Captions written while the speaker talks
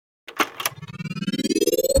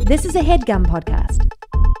This is a HeadGum podcast.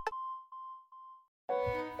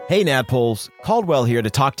 Hey Nadpoles, Caldwell here to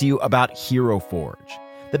talk to you about Hero Forge,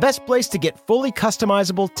 the best place to get fully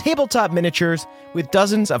customizable tabletop miniatures with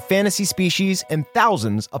dozens of fantasy species and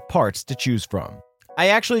thousands of parts to choose from. I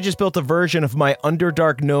actually just built a version of my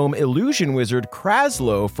Underdark Gnome illusion wizard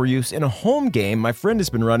Kraslow for use in a home game my friend has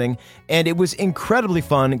been running, and it was incredibly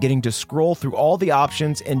fun getting to scroll through all the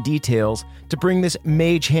options and details to bring this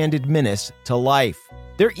mage-handed menace to life.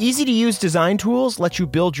 Their easy-to-use design tools let you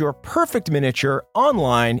build your perfect miniature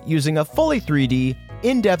online using a fully 3D,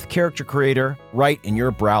 in-depth character creator right in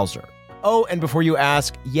your browser. Oh, and before you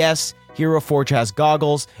ask, yes, Hero Forge has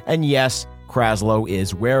goggles, and yes, Kraslow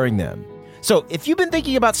is wearing them. So if you've been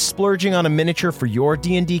thinking about splurging on a miniature for your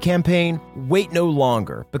D&D campaign, wait no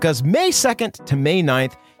longer, because May 2nd to May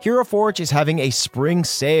 9th, Hero Forge is having a spring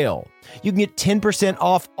sale. You can get 10%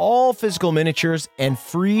 off all physical miniatures and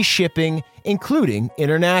free shipping, including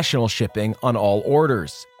international shipping on all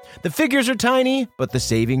orders. The figures are tiny, but the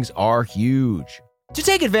savings are huge. To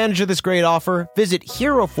take advantage of this great offer, visit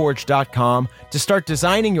HeroForge.com to start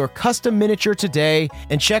designing your custom miniature today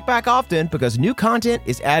and check back often because new content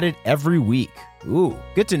is added every week. Ooh,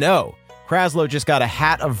 good to know. Kraslow just got a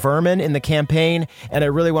hat of vermin in the campaign, and I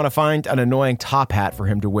really want to find an annoying top hat for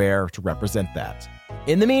him to wear to represent that.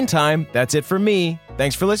 In the meantime, that's it for me.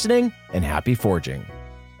 Thanks for listening, and happy forging.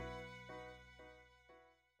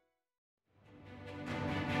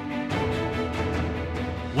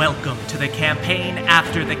 Welcome to the campaign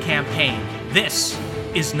after the campaign. This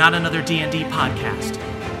is not another D&D podcast.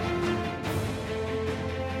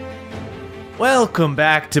 Welcome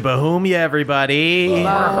back to Bohemia, everybody.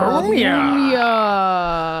 Bohemia.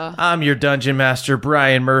 I'm your Dungeon Master,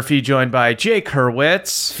 Brian Murphy, joined by Jake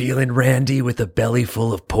Hurwitz. Feeling randy with a belly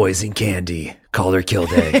full of poison candy. Calder Kill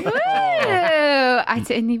Day. I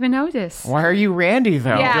didn't even notice. Why are you Randy,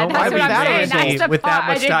 though? Yeah, Don't that's be what I'm saying. Randy That's the with that part I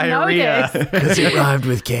much didn't diarrhea. notice. Because it rhymed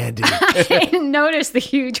with candy. I didn't notice the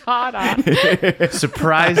huge hot on.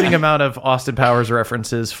 Surprising amount of Austin Powers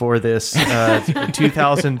references for this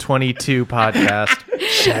 2022 podcast.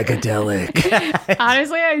 Shagadelic.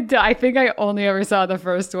 Honestly, I think I only ever saw the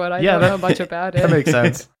first one. I don't know much about it. That makes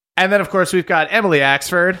sense. And then, of course, we've got Emily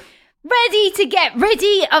Axford. Ready to get rid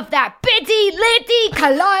of that bitty litty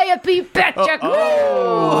calliope betcha.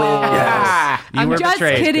 Yes. I'm were just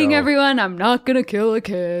betrayed. kidding, everyone. I'm not gonna kill a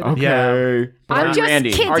kid. Okay. Yeah. But I'm are you just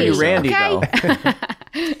Randy? kidding. Are you Randy, okay? though?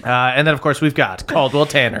 And then, of course, we've got Caldwell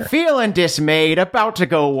Tanner. Feeling dismayed, about to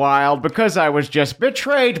go wild, because I was just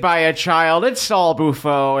betrayed by a child. It's Saul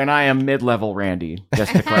Buffo, and I am mid-level Randy,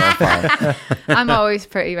 just to clarify. I'm always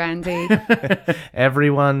pretty Randy.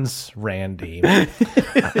 Everyone's Randy. I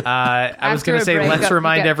was After going to a say, breakup, let's you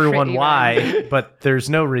remind get everyone pretty why, but there's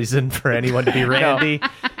no reason for anyone to be Randy.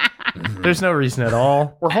 There's no reason at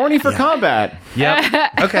all. We're horny for combat.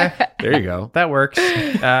 Yep. Okay. There you go. That works.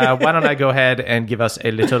 Why don't I go ahead and give us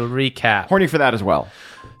a little recap? Horny for that as well.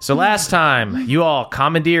 So last time, you all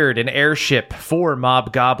commandeered an airship for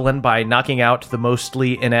Mob Goblin by knocking out the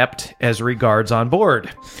mostly inept Ezri guards on board.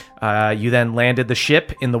 You then landed the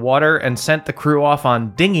ship in the water and sent the crew off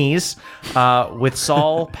on dinghies, with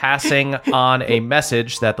Saul passing on a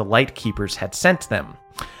message that the Lightkeepers had sent them.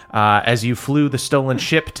 As you flew the stolen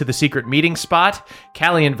ship to the secret meeting spot,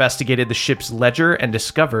 Callie investigated the ship's ledger and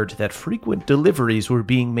discovered that frequent deliveries were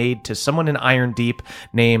being made to someone in Iron Deep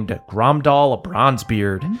named Gromdal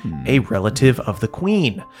Bronzebeard, a relative of the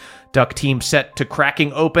Queen. Duck Team set to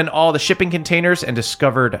cracking open all the shipping containers and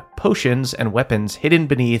discovered potions and weapons hidden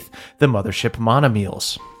beneath the mothership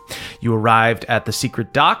monomeals. You arrived at the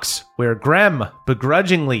secret docks, where Grem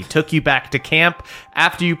begrudgingly took you back to camp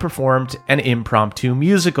after you performed an impromptu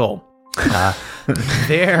musical.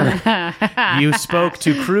 There, you spoke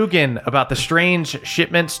to Krugen about the strange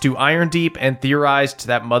shipments to Iron Deep and theorized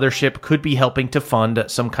that Mothership could be helping to fund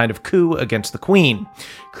some kind of coup against the Queen.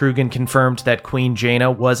 Krugen confirmed that Queen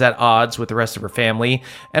Jaina was at odds with the rest of her family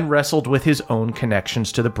and wrestled with his own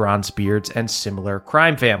connections to the Bronzebeards and similar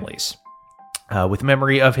crime families. With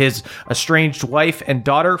memory of his estranged wife and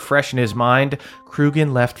daughter fresh in his mind,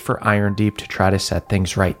 Krugen left for Iron Deep to try to set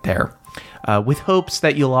things right there, with hopes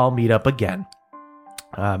that you'll all meet up again.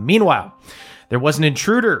 Meanwhile, there was an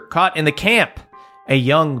intruder caught in the camp, a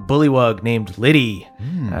young bullywug named Liddy.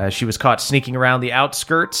 She was caught sneaking around the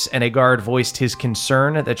outskirts, and a guard voiced his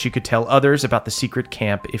concern that she could tell others about the secret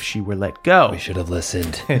camp if she were let go. We should have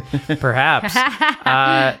listened. Perhaps.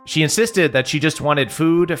 She insisted that she just wanted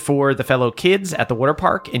food for the fellow kids at the water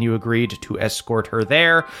park, and you agreed to escort her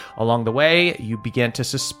there. Along the way, you began to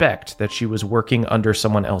suspect that she was working under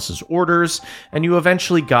someone else's orders, and you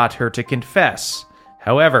eventually got her to confess.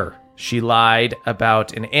 However, She lied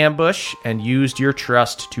about an ambush and used your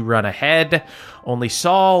trust to run ahead. Only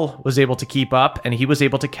Saul was able to keep up, and he was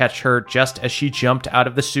able to catch her just as she jumped out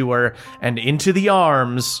of the sewer and into the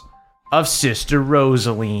arms of Sister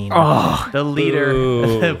Rosaline, the leader,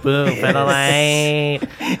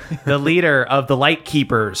 the leader of the Light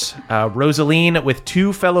Keepers. Rosaline, with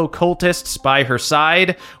 2 fellow cultists by her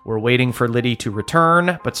side, were waiting for Liddy to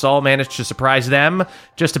return, but Saul managed to surprise them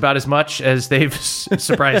just about as much as they've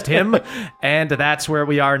surprised him, and that's where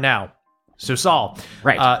we are now. So Saul,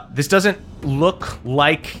 this doesn't look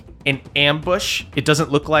like an ambush. It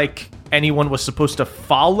doesn't look like anyone was supposed to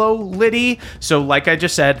follow Liddy. So like I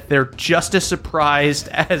just said, they're just as surprised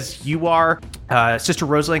as you are. Sister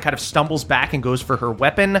Rosaline kind of stumbles back and goes for her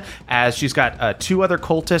weapon as she's got 2 other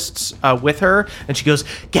cultists with her. And she goes,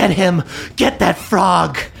 "Get him! Get that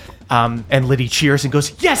frog!" And Liddy cheers and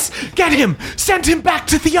goes, "Yes! Get him! Send him back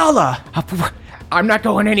to Theala!" I'm not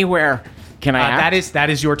going anywhere. Can I act? That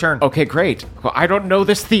is your turn. Okay, great. Well, I don't know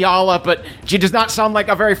this Theala, but she does not sound like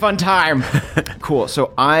a very fun time. Cool.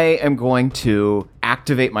 So I am going to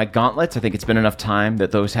activate my gauntlets. I think it's been enough time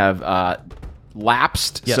that those have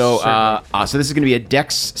lapsed. Yes, so this is going to be a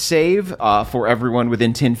dex save for everyone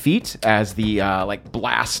within 10 feet as the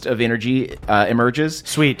blast of energy emerges.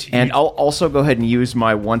 Sweet. And I'll also go ahead and use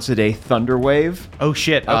my once a day thunder wave. Oh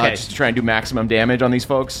shit. Okay. Just to try and do maximum damage on these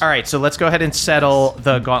folks. All right, so let's go ahead and settle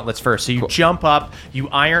the gauntlets first. So you jump up, you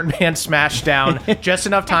Iron Man smash down. Just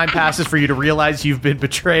enough time passes for you to realize you've been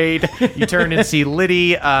betrayed. You turn and see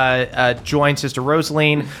Liddy join Sister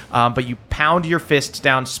Rosaline, but you pound your fists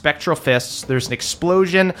down, spectral fists. There's an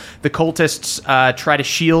explosion. The cultists try to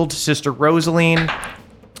shield Sister Rosaline.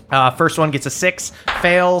 First one gets a 6,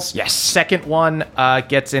 fails. Yes. Second one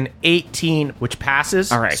gets an 18, which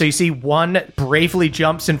passes. All right. So you see one bravely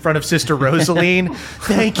jumps in front of Sister Rosaline.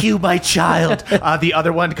 "Thank you, my child." The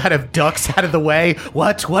other one kind of ducks out of the way.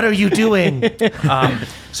 What are you doing?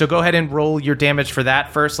 So go ahead and roll your damage for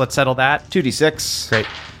that first. Let's settle that. 2d6. Great.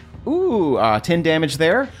 Ooh, 10 damage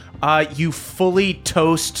there. You fully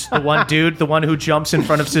toast the one dude, the one who jumps in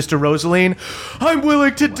front of Sister Rosaline. "I'm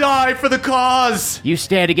willing to die for the cause." You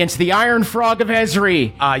stand against the Iron Frog of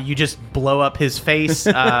Ezri. You just blow up his face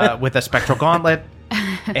with a spectral gauntlet.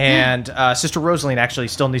 And Sister Rosaline actually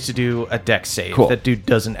still needs to do a dex save. Cool. That dude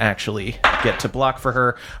doesn't actually get to block for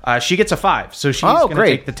her. She gets a 5, so she's going to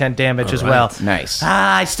take the 10 damage as well. Nice.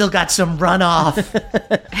 I still got some runoff.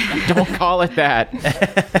 Don't call it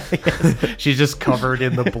that. She's just covered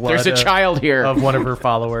in the blood. There's a child here. Of one of her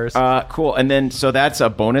followers. Cool. And then, so that's a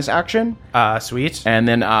bonus action. Sweet. And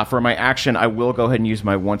then for my action, I will go ahead and use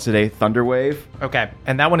my once a day thunder wave. Okay.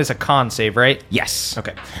 And that one is a con save, right? Yes.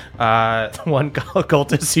 Okay. One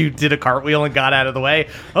cultist who did a cartwheel and got out of the way,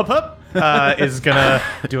 is gonna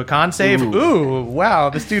do a con save. Ooh,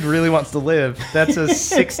 wow, this dude really wants to live. That's a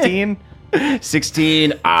 16.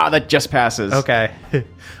 16. That just passes. Okay.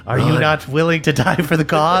 Are you not willing to die for the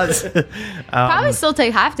cause? Probably still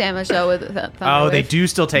take half damage though with Thunder they Wave. do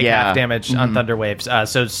still take half damage on Thunder Waves.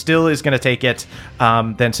 So still is going to take it.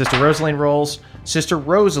 Then Sister Rosaline rolls. Sister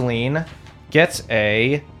Rosaline gets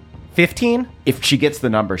a 15. If she gets the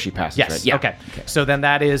number, she passes. Yes. Right? Yeah. Okay. So then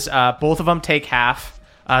that is both of them take half.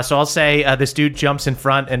 So I'll say this dude jumps in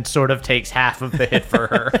front and sort of takes half of the hit for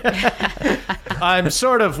her. I'm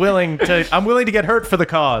willing to get hurt for the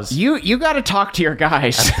cause. You got to talk to your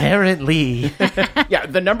guys. Apparently. Yeah,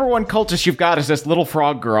 the number one cultist you've got is this little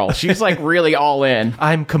frog girl. She's like really all in.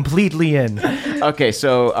 I'm completely in. Okay,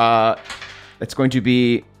 so it's going to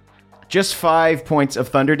be just 5 points of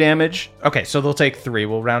thunder damage. Okay, so they'll take 3.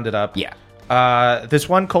 We'll round it up. Yeah. This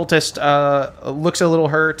one cultist looks a little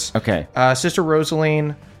hurt. Okay. Sister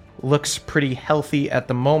Rosaline looks pretty healthy at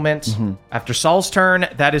the moment. After Saul's turn,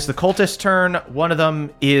 that is the cultist's turn. One of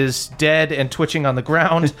them is dead and twitching on the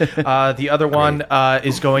ground. The other one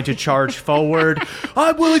is going to charge forward.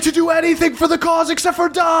 I'm willing to do anything for the cause except for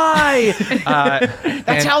die!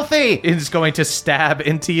 That's healthy! Is going to stab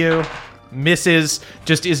into you. Misses,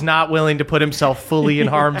 just is not willing to put himself fully in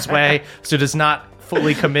harm's way, so does not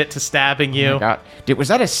fully commit to stabbing you. Oh my God. Was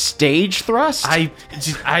that a stage thrust?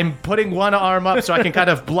 I'm putting one arm up so I can kind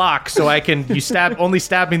of block, so I can only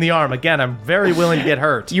stab me in the arm. Again, I'm very willing to get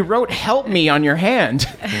hurt. You wrote "help me" on your hand.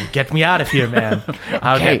 Get me out of here, man.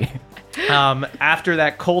 Okay. After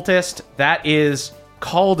that cultist, that is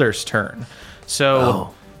Calder's turn.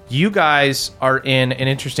 So you guys are in an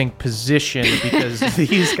interesting position because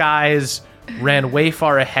these guys ran way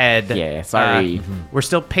far ahead. Yeah, sorry. We're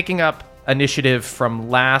still picking up initiative from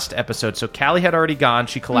last episode. So Callie had already gone.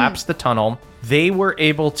 She collapsed the tunnel. They were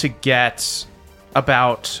able to get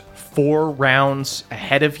about 4 rounds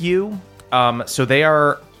ahead of you. So they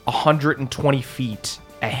are 120 feet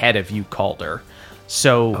ahead of you, Calder.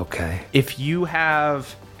 So Okay. if you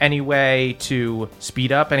have any way to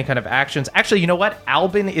speed up any kind of actions. Actually, you know what?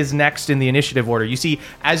 Albin is next in the initiative order. You see,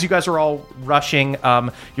 as you guys are all rushing,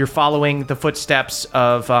 you're following the footsteps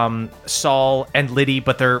of Saul and Liddy,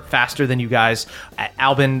 but they're faster than you guys.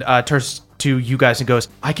 Albin turns to you guys and goes,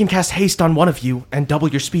 I can cast haste on one of you and double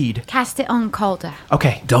your speed. Cast it on Calder.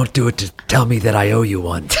 Okay. Don't do it to tell me that I owe you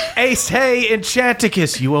one. Ace, hey,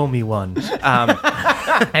 Enchanticus, you owe me one.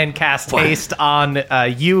 And cast haste on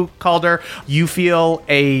you, Calder. You feel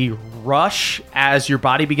a rush as your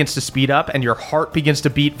body begins to speed up and your heart begins to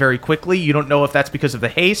beat very quickly. You don't know if that's because of the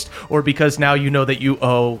haste or because now you know that you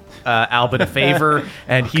owe Albin a favor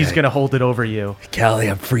and he's going to hold it over you. Callie,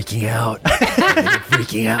 I'm freaking out. I'm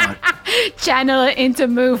freaking out. Channel it into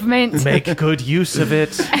movement. Make good use of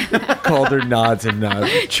it. Calder nods and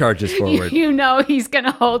charges forward. You know he's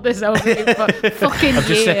gonna hold this over you for fucking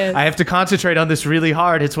Just years. I have to concentrate on this really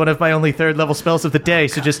hard. It's one of my only 3rd level spells of the day,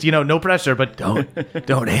 so just, no pressure, but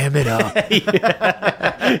Don't ham it up.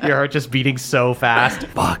 your heart just beating so fast.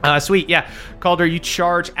 Fuck. Sweet, yeah. Calder, you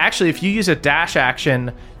charge. Actually, if you use a dash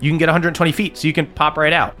action, you can get 120 feet, so you can pop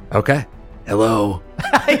right out. Okay. Hello.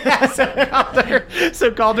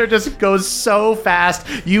 So Calder just goes so fast.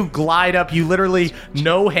 You glide up. You literally,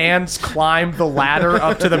 no hands, climb the ladder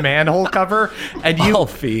up to the manhole cover. And All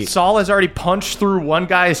feet. Saul has already punched through one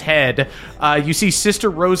guy's head. You see Sister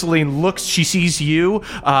Rosaline looks, she sees you,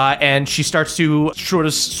 and she starts to sort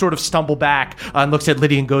of stumble back and looks at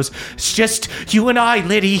Liddy and goes, it's just you and I,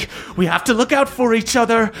 Liddy. We have to look out for each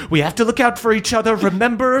other.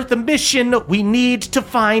 Remember the mission. We need to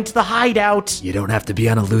find the hideout. You don't have to be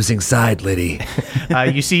on a losing side, Liddy.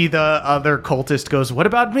 You see the other cultist goes, what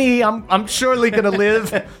about me? I'm surely gonna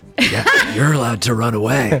live. Yeah, you're allowed to run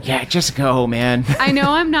away. Yeah, just go, man. I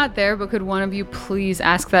know I'm not there, but could one of you please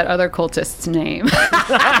ask that other cultist's name?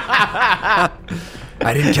 I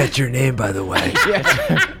didn't catch your name, by the way.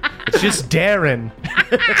 It's just Darren.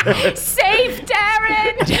 Save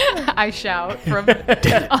Darren! I shout from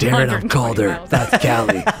Darren, I'm 120 Calder. miles. That's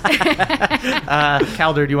Callie.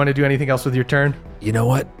 Calder, do you want to do anything else with your turn? You know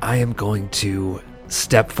what? I am going to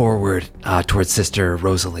step forward towards Sister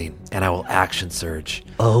Rosaline, and I will action surge.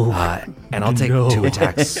 And I'll take 2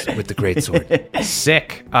 attacks with the greatsword.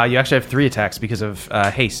 Sick. You actually have 3 attacks because of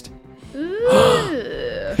haste.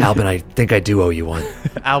 Albin, I think I do owe you one.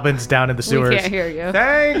 Albin's down in the sewers. We can't hear you.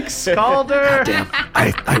 Thanks, Calder. Damn,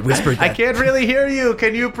 I whispered I that. can't really hear you.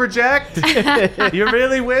 Can you project? You're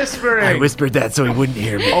really whispering. I whispered that so he wouldn't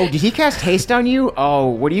hear me. Oh, did he cast haste on you? Oh,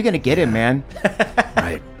 what are you gonna get him, man?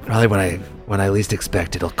 Right. Probably when I least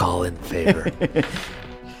expect it'll call in favor.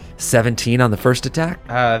 17 on the first attack.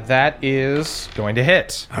 That is going to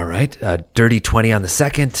hit. All right. Dirty 20 on the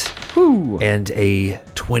second. And a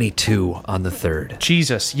 22 on the third.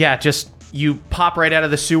 Jesus. Yeah, just you pop right out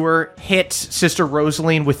of the sewer, hit Sister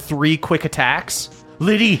Rosaline with 3 quick attacks.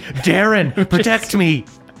 Liddy, Darren, protect me.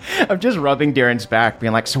 I'm just rubbing Darren's back,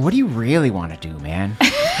 being like, so what do you really want to do, man?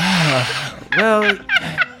 Well,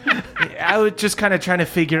 I was just kind of trying to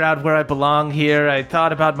figure out where I belong here. I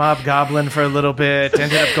thought about Mob Goblin for a little bit,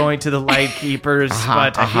 ended up going to the Lightkeepers,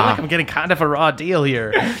 but I feel like I'm getting kind of a raw deal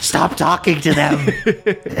here. Stop talking to them.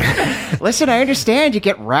 Listen, I understand you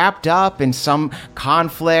get wrapped up in some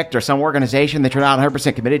conflict or some organization that you're not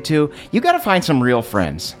 100% committed to. You got to find some real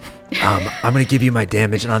friends. I'm going to give you my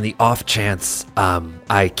damage, and on the off chance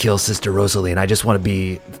I kill Sister Rosalie, and I just want to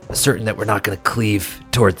be certain that we're not going to cleave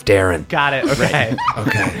towards Darren. Got it. Okay.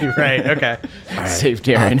 Okay. Right. Okay. All right. Save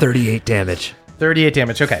Darren. 38 damage. 38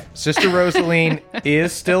 damage. Okay. Sister Rosaline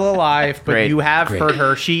is still alive, but Great. you have Great. hurt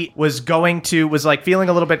her. She was like feeling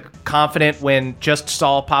a little bit confident when just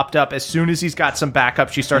Saul popped up. As soon as he's got some backup,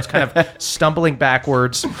 she starts kind of stumbling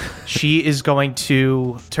backwards. She is going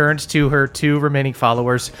to turn to her 2 remaining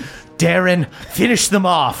followers. Darren, finish them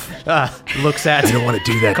off. Looks at You don't want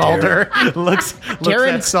to do that, Calder. looks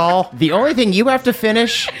Darren, at Saul. The only thing you have to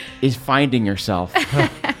finish is finding yourself.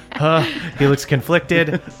 He looks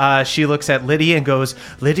conflicted. She looks at Liddy and goes,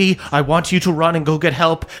 Liddy, I want you to run and go get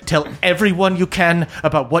help. Tell everyone you can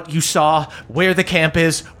about what you saw, where the camp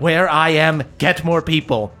is, where I am. Get more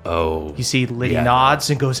people. Oh. You see Liddy Yeah. nods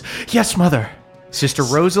and goes, yes, mother. Sister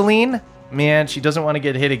Rosaline, man, she doesn't want to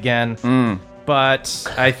get hit again.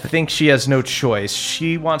 But I think she has no choice.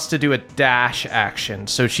 She wants to do a dash action,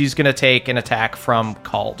 so she's going to take an attack from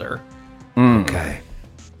Calder. Okay.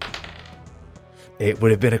 It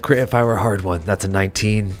would have been a crit if I were a hard one. That's a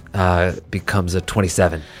 19, becomes a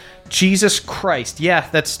 27. Jesus Christ. Yeah,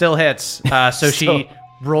 that still hits. So she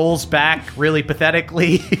rolls back really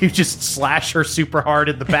pathetically. You just slash her super hard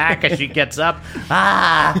in the back as she gets up.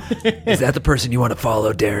 Is that the person you want to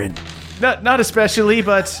follow, Darren? Not especially,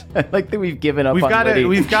 but I like that we've given up we've on got Liddy.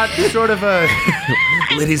 we've got sort of a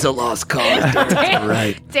Liddy's a lost cause. Darren's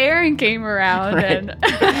right. Darren came around and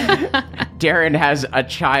Darren has a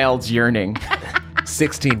child's yearning.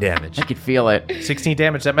 16 damage. I could feel it. 16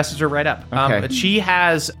 damage. That messes her right up. Okay. She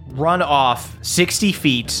has run off 60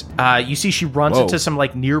 feet. You see she runs Whoa. into some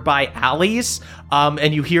like nearby alleys,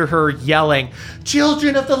 and you hear her yelling,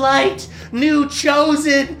 "Children of the light, new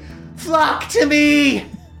chosen, flock to me!"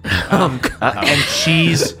 And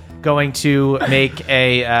she's going to make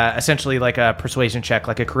a essentially like a persuasion check,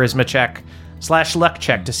 like a charisma check / luck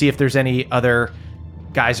check to see if there's any other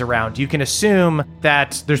guys around. You can assume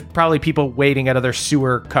that there's probably people waiting at other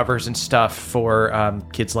sewer covers and stuff for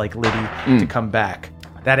kids like Liddy to come back.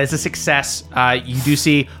 That is a success. You do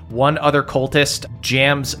see one other cultist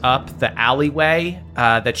jams up the alleyway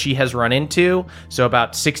that she has run into. So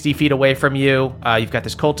about 60 feet away from you, you've got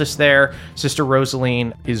this cultist there. Sister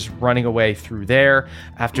Rosaline is running away through there.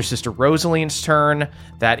 After Sister Rosaline's turn,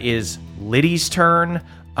 that is Liddy's turn.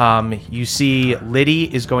 You see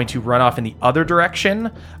Liddy is going to run off in the other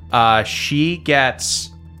direction. She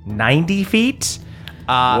gets 90 feet.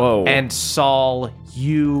 Whoa. And Saul,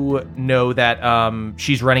 you know that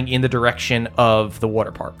she's running in the direction of the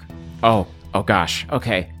water park. Oh gosh.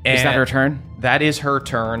 Okay. Is that And her turn? That is her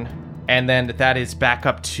turn. And then that is back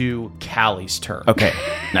up to Callie's turn. Okay.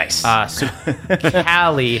 Nice. So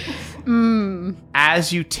Callie,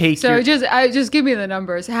 as you take so your... just give me the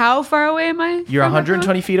numbers. How far away am I? You're from the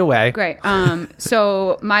 120 feet away. Great.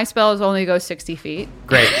 So my spells only go 60 feet.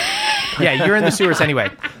 Great. Yeah, you're in the sewers anyway.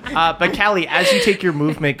 But Callie, as you take your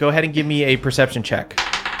movement, go ahead and give me a perception check.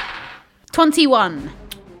 21.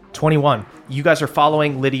 21. You guys are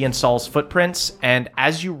following Liddy and Saul's footprints, and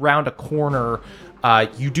as you round a corner,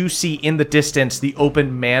 you do see in the distance the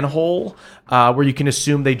open manhole where you can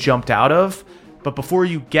assume they jumped out of. But before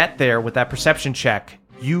you get there with that perception check,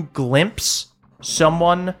 you glimpse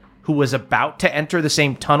someone who was about to enter the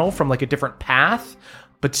same tunnel from like a different path,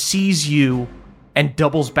 but sees you and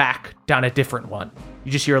doubles back down a different one.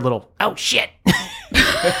 You just hear a little, "Oh shit!"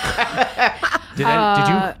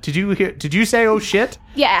 Did you say "oh shit"?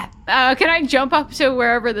 Yeah. Can I jump up to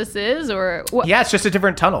wherever this is, or what? Yeah, it's just a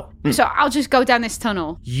different tunnel. So I'll just go down this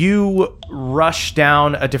tunnel. You rush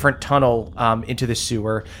down a different tunnel into the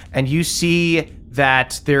sewer, and you see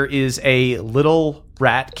that there is a little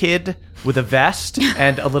rat kid with a vest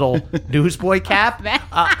and a little newsboy cap.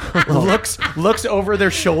 Looks over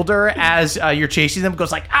their shoulder as you're chasing them.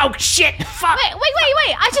 Goes like, "Oh shit! Fuck!"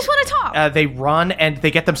 Wait! I just want to talk. They run and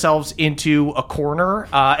they get themselves into a corner,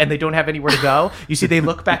 and they don't have anywhere to go. You see, they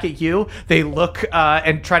look back at you. They look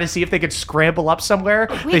and try to see if they could scramble up somewhere.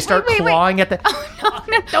 They start clawing at the. Oh,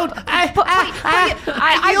 no. Don't!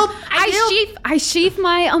 I sheath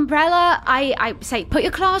my umbrella. I say, put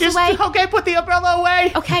your claws Just away. okay. Put the umbrella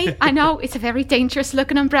away. Okay, I know it's a very dangerous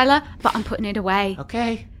looking umbrella, but I'm putting it away.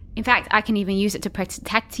 Okay. In fact, I can even use it to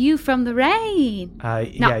protect you from the rain.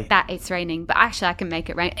 Not that it's raining, but actually I can make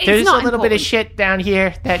it rain. There's it's not a little bit of important. shit down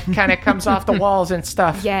here that kind of comes off the walls and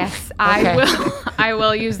stuff. Yes, I will. I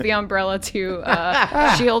will use the umbrella to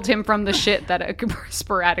shield him from the shit that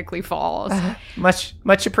sporadically falls.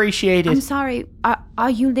 Much appreciated. I'm sorry.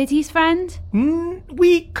 Are you Liddy's friend?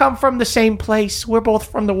 We come from the same place. We're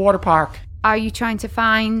both from the water park. Are you trying to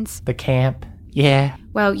find? The camp. Yeah.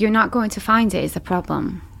 Well, you're not going to find it. Is the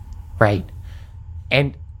problem? Right.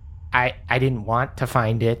 And I didn't want to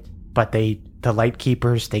find it, but the light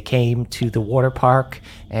keepers, they came to the water park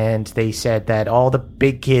and they said that all the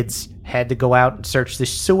big kids had to go out and search the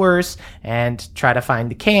sewers and try to find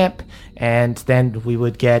the camp, and then we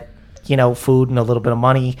would get, food and a little bit of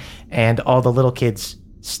money, and all the little kids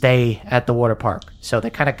stay at the water park. So they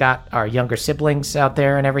kind of got our younger siblings out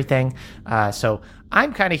there and everything. So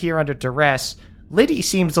I'm kind of here under duress. Liddy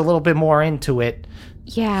seems a little bit more into it.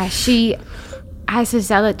 Yeah, she has a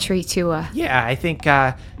zealotry to her. Yeah, I think,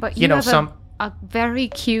 But you have a very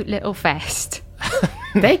cute little vest.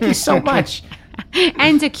 Thank you so much.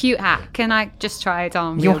 And a cute hat. Can I just try it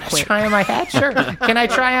on You real want to quick? try on my hat? Sure. Can I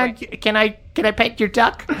try on? Can I pet your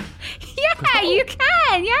duck? Yeah, you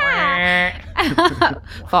can. Yeah.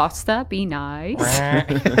 Foster, be nice.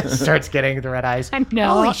 Starts getting the red eyes.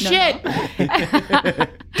 No. Holy shit!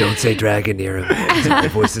 Don't say dragon near him. The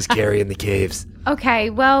voices carry in the caves. Okay,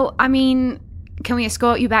 well, I mean, can we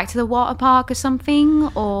escort you back to the water park or something?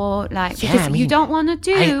 Or, because you don't want to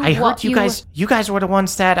do I what heard you guys were the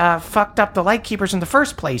ones that fucked up the light keepers in the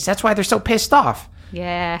first place. That's why they're so pissed off.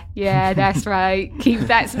 Yeah, that's right. Keep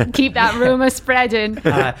that rumor spreading.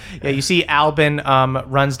 You see Albin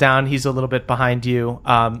runs down. He's a little bit behind you.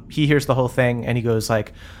 He hears the whole thing, and he goes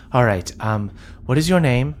like, all right, what is your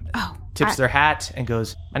name? Oh, Tips their hat and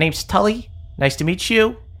goes, my name's Tully. Nice to meet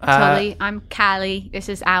you. Tully, I'm Callie. This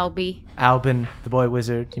is Albie. Albin, the boy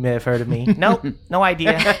wizard. You may have heard of me. Nope, no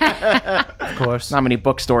idea. Of course. Not many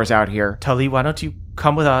bookstores out here. Tully, why don't you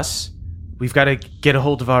come with us? We've got to get a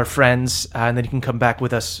hold of our friends, and then you can come back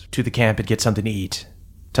with us to the camp and get something to eat.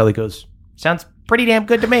 Tully goes, sounds pretty damn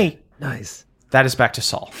good to me. Nice. That is back to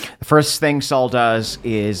Saul. The first thing Saul does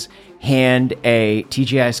is hand a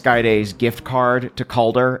TGI Skydays gift card to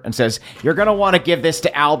Calder and says, you're going to want to give this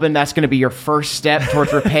to Albin. That's going to be your first step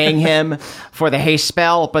towards repaying him for the haste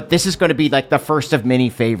spell. But this is going to be like the first of many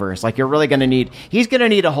favors. Like, you're really going to need, he's going to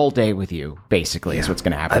need a whole day with you, basically, is what's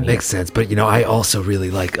going to happen. That makes sense. But, I also really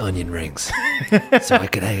like onion rings. So I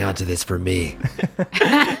can hang on to this for me.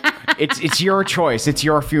 It's your choice. It's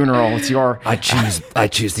your funeral. It's your... I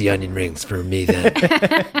choose the onion rings for me then.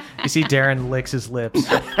 You see Darren licks his lips.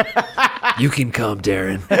 You can come,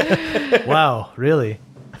 Darren. Wow, really?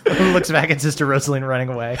 Looks back at Sister Rosaline running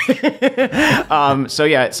away. So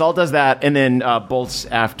yeah, Saul does that and then bolts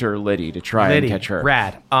after Liddy to try and catch her.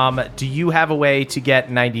 Rad. Do you have a way to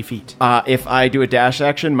get 90 feet? If I do a dash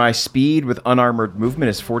action, my speed with unarmored movement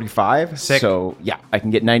is 45. Sick. So yeah, I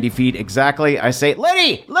can get 90 feet exactly. I say,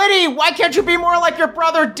 Liddy, why can't you be more like your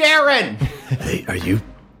brother Darren? Hey, are you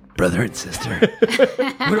brother and sister?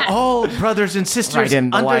 We're all brothers and sisters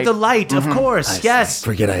under the light, of course. Yes.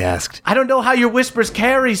 Forget I asked. I don't know how your whispers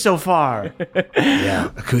carry so far.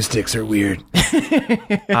 Yeah, acoustics are weird.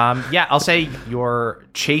 I'll say you're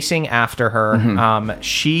chasing after her.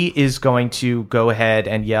 She is going to go ahead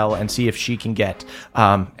and yell and see if she can get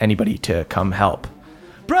anybody to come help.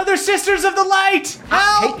 Brothers, sisters of the light,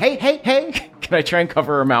 help! Hey. Can I try and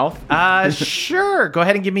cover her mouth? Sure. Go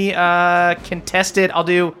ahead and give me contested. I'll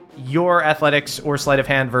do your athletics or sleight of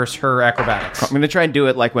hand versus her acrobatics. I'm going to try and do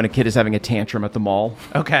it like when a kid is having a tantrum at the mall.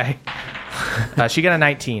 Okay. She got a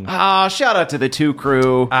 19. Shout out to the 2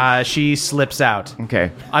 crew. She slips out.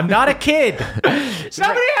 Okay. I'm not a kid.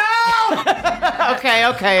 Somebody help!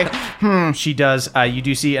 Okay. She does. You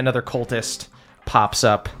do see another cultist pops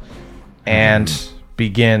up and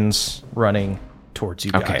begins running towards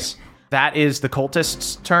you guys. Okay. That is the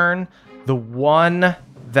cultist's turn. The one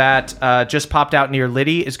that just popped out near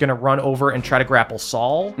Liddy is going to run over and try to grapple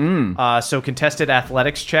Saul. So contested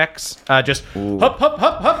athletics checks. Just hup,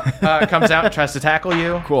 comes out and tries to tackle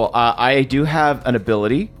you. Cool. I do have an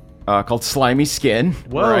ability called Slimy Skin,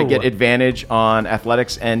 where I get advantage on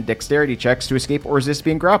athletics and dexterity checks to escape or resist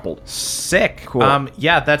being grappled. Sick. Cool.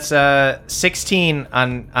 That's 16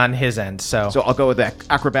 on his end. So I'll go with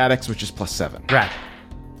acrobatics, which is +7. Rad.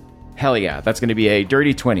 Hell yeah, that's going to be a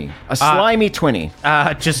dirty 20. A slimy 20.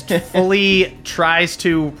 Just fully tries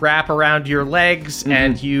to wrap around your legs,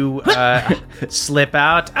 and you slip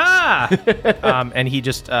out. And he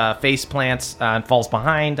just face plants and falls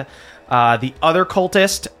behind. The other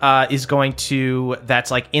cultist is going to, that's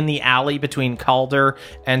like in the alley between Calder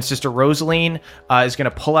and Sister Rosaline, is going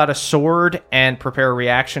to pull out a sword and prepare a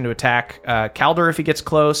reaction to attack Calder if he gets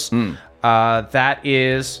close. That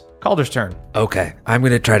is Calder's turn. Okay, I'm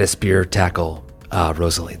going to try to spear tackle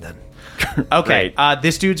Rosaline then. Okay,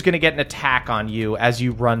 this dude's going to get an attack on you as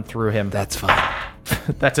you run through him. That's fine.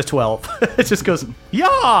 That's a 12. It just goes,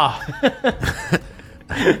 yeah!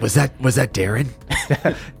 Was that Darren?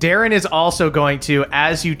 Darren is also going to,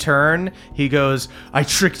 as you turn, he goes, I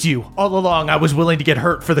tricked you. All along, I was willing to get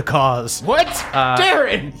hurt for the cause. What?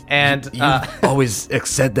 Darren! And You always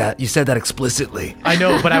said that. You said that explicitly. I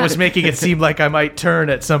know, but I was making it seem like I might turn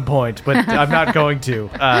at some point, but I'm not going to.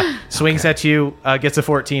 Swings at you, gets a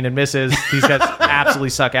 14 and misses. These guys absolutely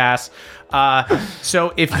suck ass.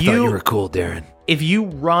 So if I thought you were cool, Darren. If you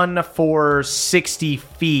run for 60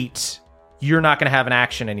 feet, you're not going to have an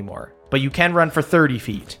action anymore. But you can run for 30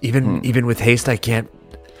 feet. Even with haste, I can't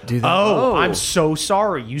do that. Oh, I'm so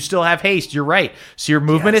sorry. You still have haste. You're right. So your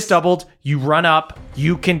movement is doubled. You run up.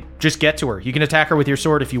 You can just get to her. You can attack her with your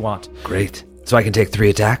sword if you want. Great. So I can take 3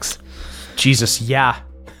 attacks? Jesus, yeah.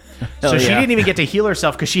 So she didn't even get to heal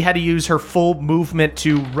herself because she had to use her full movement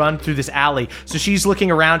to run through this alley. So she's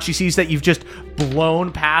looking around. She sees that you've just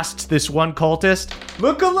blown past this one cultist.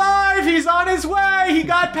 Look alive! He's on his way! He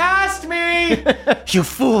got past me! You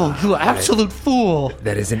fool! You absolute fool!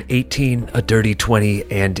 That is an 18, a dirty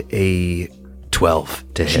 20, and a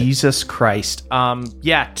 12 to hit. Jesus Christ. 2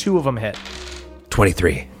 of them hit.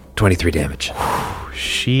 23 damage.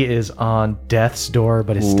 She is on death's door,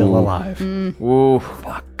 but is still alive. Ooh.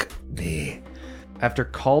 Fuck me. After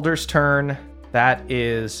Calder's turn, That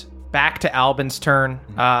is back to Albin's turn.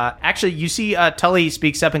 Actually, you see Tully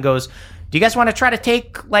speaks up and goes, do you guys want to try to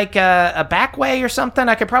take like a back way or something?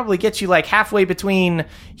 I could probably get you like halfway between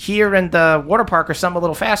here and the water park or something a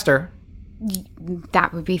little faster.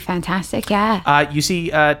 That would be fantastic, yeah. You see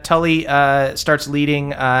Tully starts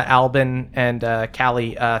leading Albin and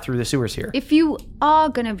Callie through the sewers here. If you are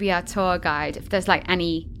going to be our tour guide, if there's like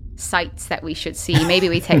any sights that we should see, maybe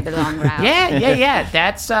we take the long route. Yeah.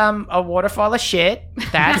 That's a waterfall of shit.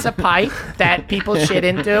 That's a pipe that people shit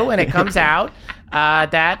into and it comes out.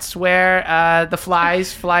 That's where the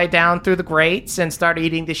flies fly down through the grates and start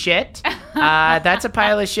eating the shit. That's a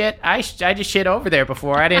pile of shit. I just shit over there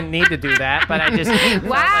before. I didn't need to do that, but I just Wow,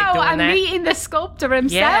 like I'm that. meeting the sculptor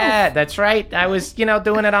himself. Yeah, that's right. I was,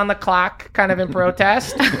 doing it on the clock, kind of in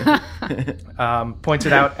protest. Points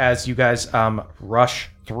it out as you guys rush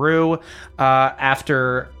through.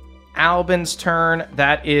 After Albin's turn,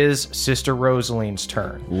 that is Sister Rosaline's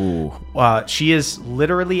turn. Ooh. She is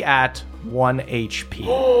literally at 1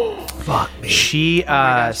 HP. Fuck me. She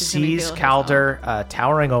gosh, she's gonna sees heal Calder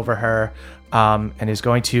towering over her and is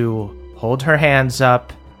going to hold her hands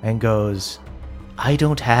up and goes, I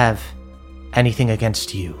don't have anything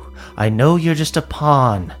against you. I know you're just a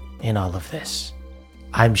pawn in all of this.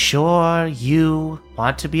 I'm sure you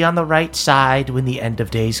want to be on the right side when the end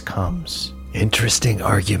of days comes. Interesting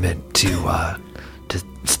argument to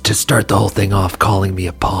start the whole thing off calling me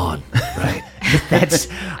a pawn, right? That's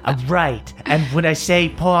right. And when I say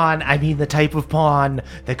pawn, I mean the type of pawn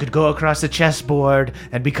that could go across the chessboard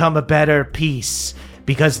and become a better piece.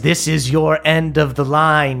 Because this is your end of the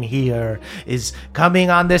line here, is coming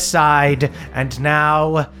on this side, and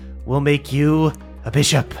now we'll make you a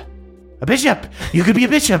bishop. A bishop! You could be a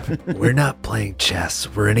bishop! We're not playing chess.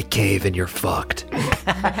 We're in a cave and you're fucked.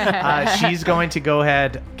 She's going to go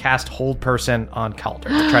ahead, cast Hold Person on Calder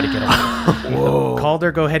to try to get him. Whoa.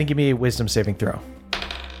 Calder, go ahead and give me a wisdom saving throw.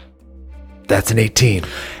 That's an 18.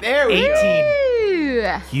 There we go. 18.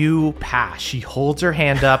 You pass. She holds her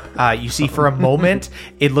hand up. You see for a moment,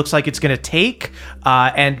 it looks like it's going to take.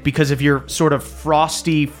 And because of your sort of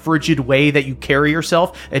frosty, frigid way that you carry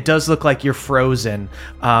yourself, it does look like you're frozen.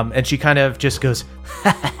 And she kind of just goes,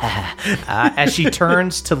 as she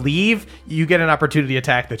turns to leave, you get an opportunity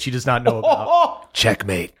attack that she does not know about.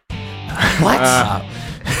 Checkmate. What?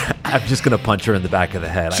 I'm just going to punch her in the back of the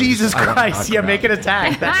head. Jesus Christ. Yeah, make an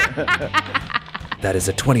attack. That is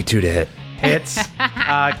a 22 to hit. Hits.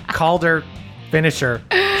 Calder, finish her.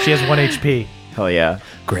 She has 1 HP. Hell yeah.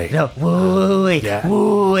 Great. No, wait.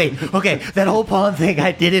 Okay, that whole pawn thing,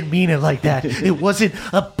 I didn't mean it like that. It wasn't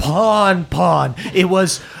a pawn. It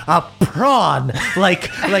was a prawn, like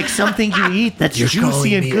something you eat that's You're juicy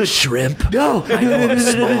calling and me good. a shrimp? No. A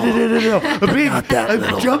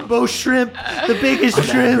jumbo shrimp, the biggest An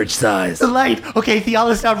shrimp. average size. The light. Okay,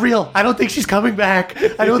 Theala's not real. I don't think she's coming back.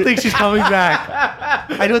 I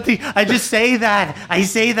just say that. I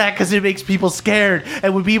say that because it makes people scared.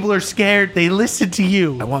 And when people are scared, they listen to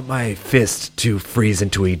you. I want my fist to freeze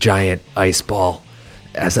into a giant ice ball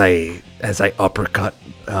as I uppercut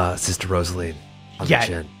Sister Rosaline on the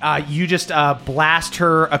chin. You just blast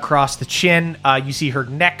her across the chin. You see her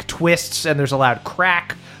neck twists, and there's a loud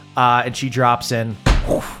crack, and she drops in,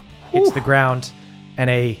 hits the ground, and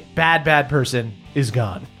a bad person is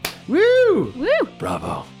gone. Woo!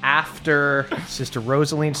 Bravo. After Sister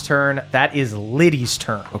Rosaline's turn, that is Liddy's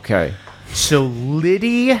turn. Okay. So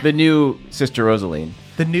Liddy, The new Sister Rosaline.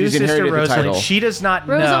 the new She's Sister inherited the Rosaline, title. she does not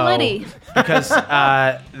Rosa know Liddy. because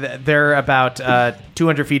they're about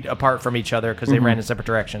 200 feet apart from each other because they ran in separate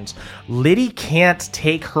directions. Liddy can't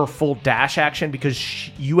take her full dash action because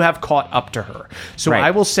you have caught up to her. So Right.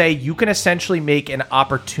 I will say you can essentially make an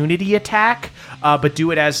opportunity attack, but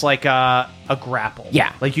do it as like a grapple.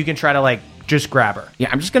 Yeah. Like you can try to just grab her. Yeah,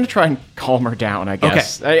 I'm just going to try and calm her down, I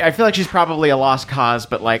guess. Okay. I feel like she's probably a lost cause,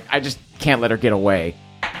 but I just can't let her get away.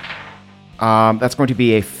 That's going to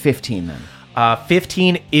be a 15 then.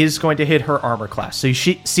 15 is going to hit her armor class. So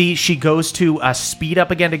she goes to speed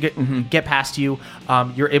up again to get past you.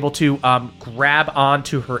 You're able to grab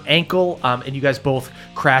onto her ankle, and you guys both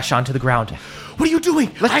crash onto the ground. What are you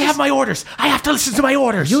doing? I have my orders. I have to listen to my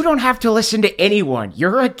orders. You don't have to listen to anyone.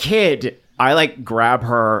 You're a kid. I grab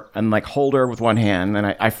her and hold her with one hand, and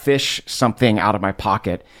I fish something out of my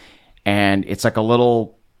pocket, and it's like a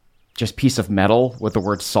little just piece of metal with the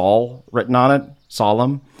word Saul written on it.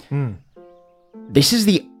 Solemn. This is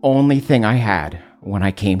the only thing I had when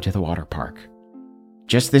I came to the water park.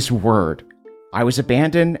 Just this word. I was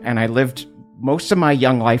abandoned, and I lived most of my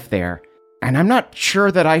young life there, and I'm not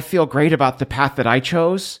sure that I feel great about the path that I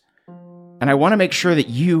chose. And I want to make sure that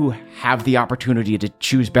you have the opportunity to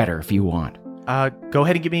choose better if you want. Go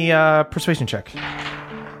ahead and give me a persuasion check.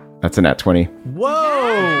 That's a nat 20.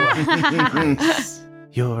 Whoa!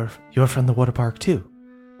 You're from the water park too.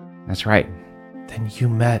 That's right. Then you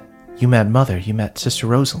met Mother. You met Sister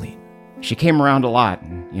Rosaline. She came around a lot.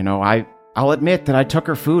 And, I'll admit that I took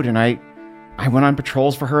her food and I went on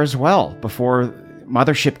patrols for her as well before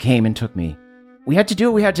Mothership came and took me. We had to do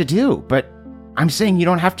what we had to do, but I'm saying you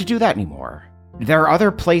don't have to do that anymore. There are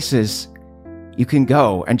other places you can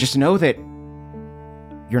go, and just know that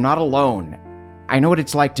you're not alone. I know what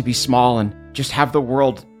it's like to be small and just have the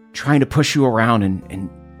world trying to push you around and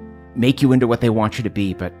make you into what they want you to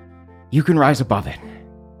be, but you can rise above it.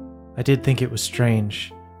 I did think it was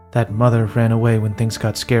strange that Mother ran away when things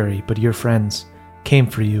got scary, but your friends came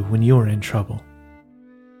for you when you were in trouble.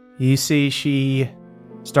 You see, she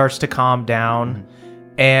starts to calm down,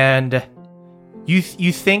 and you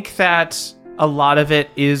think that a lot of it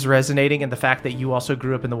is resonating, and the fact that you also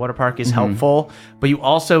grew up in the water park is helpful, but you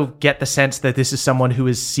also get the sense that this is someone who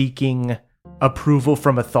is seeking approval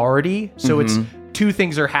from authority. So it's two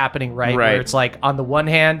things are happening, right? Where it's like, on the one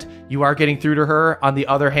hand, you are getting through to her. On the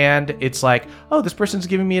other hand, it's like, oh, this person's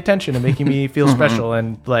giving me attention and making me feel special.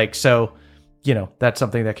 And like, so, that's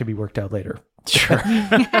something that can be worked out later. Sure.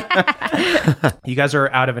 You guys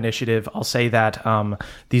are out of initiative. I'll say that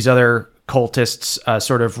these other cultists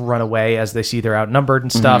sort of run away as they see they're outnumbered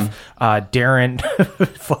and stuff. Darren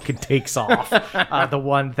fucking takes off. The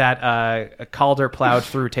one that Calder plowed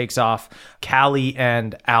through takes off. Callie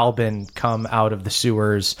and Albin come out of the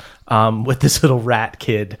sewers with this little rat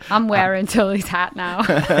kid. I'm wearing Tully's hat now.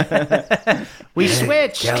 We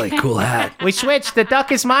switched. Callie, cool hat. We switched. The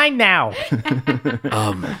duck is mine now.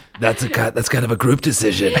 That's kind of a group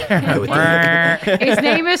decision, I would think. His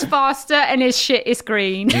name is Foster and his shit is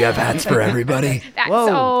green. Do you have hats for everybody? That's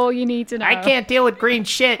all you need to know. I can't deal with green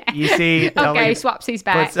shit. You see. Okay, Swapsy's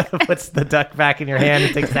back. Puts the duck back in your hand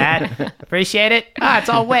and takes that. Appreciate it. It's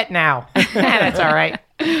all wet now. That's all right.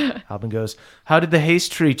 Albin goes, how did the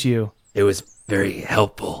haste treat you? It was very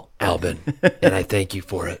helpful, Albin, and I thank you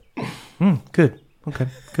for it. Good. Okay,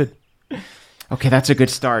 good. Okay, that's a good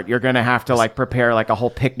start. You're going to have to prepare a whole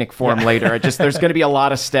picnic for him later. There's going to be a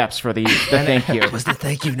lot of steps for the thank you. Was the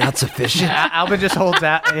thank you not sufficient? Albin just holds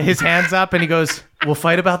his hands up and he goes, we'll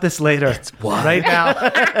fight about this later.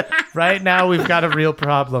 Right now we've got a real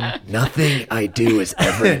problem. Nothing I do is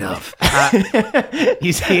ever enough.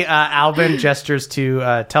 You see Albin gestures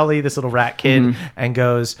to Tully, this little rat kid, and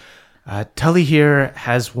goes, Tully here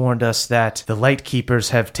has warned us that the Light Keepers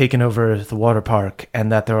have taken over the water park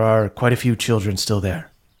and that there are quite a few children still there.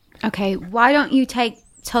 Okay, why don't you take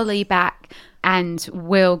Tully back and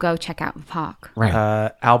we'll go check out the park?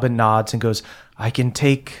 Right. Albin nods and goes, I can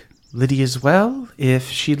take Liddy as well if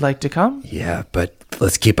she'd like to come. Yeah, but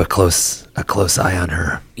let's keep a close eye on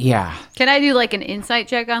her. Yeah. Can I do an insight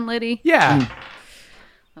check on Liddy? Yeah.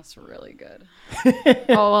 That's really good.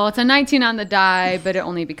 Oh, well, it's a 19 on the die, but it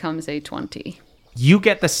only becomes a 20. You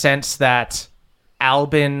get the sense that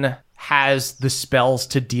Albin has the spells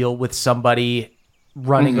to deal with somebody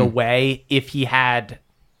running away if he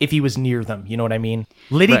was near them. You know what I mean?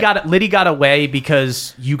 Liddy got away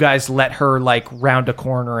because you guys let her round a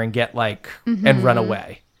corner and get and run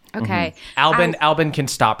away. Okay. Albin can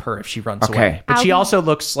stop her if she runs away. But she also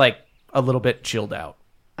looks a little bit chilled out.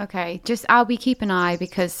 Okay, I'll be keep an eye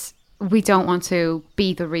because we don't want to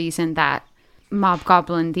be the reason that Mob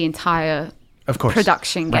Goblin, the entire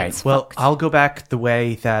production gets fucked. I'll go back the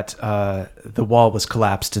way that the wall was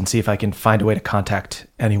collapsed and see if I can find a way to contact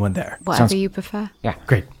anyone there. Whatever you prefer. Yeah,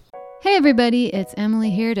 great. Hey everybody, it's Emily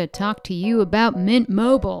here to talk to you about Mint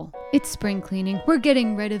Mobile. It's spring cleaning. We're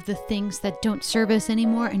getting rid of the things that don't serve us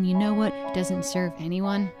anymore, and you know what doesn't serve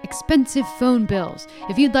anyone? Expensive phone bills.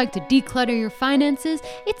 If you'd like to declutter your finances,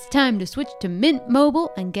 it's time to switch to Mint Mobile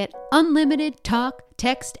and get unlimited talk,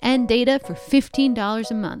 text, and data for $15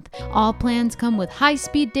 a month. All plans come with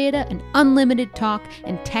high-speed data and unlimited talk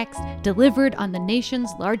and text delivered on the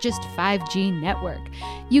nation's largest 5G network.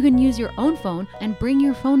 You can use your own phone and bring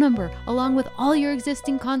your phone number along with all your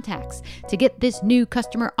existing contacts. To get this new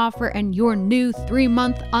customer offer and your new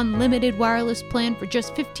 3-month unlimited wireless plan for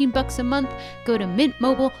just $15 a month, go to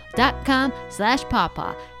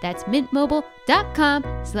mintmobile.com/pawpaw. That's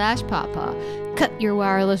mintmobile.com/pawpaw. Cut your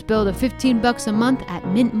wireless bill to $15 a month at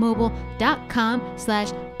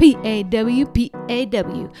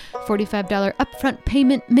mintmobile.com/PAWPAW. $45 upfront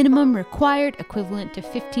payment minimum required, equivalent to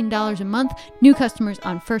 $15 a month. New customers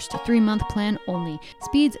on first 3-month plan only.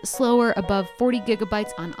 Speeds slower above 40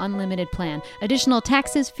 gigabytes on unlimited plan. Additional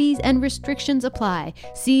taxes, fees, and restrictions apply.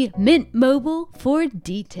 See Mint Mobile for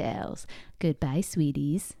details. Goodbye,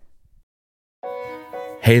 sweeties.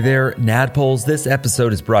 Hey there, Nadpoles. This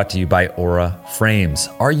episode is brought to you by Aura Frames.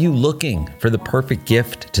 Are you looking for the perfect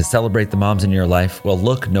gift to celebrate the moms in your life? Well,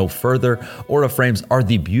 look no further. Aura Frames are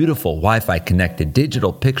the beautiful Wi-Fi connected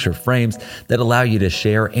digital picture frames that allow you to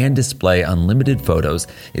share and display unlimited photos.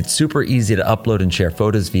 It's super easy to upload and share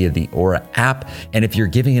photos via the Aura app. And if you're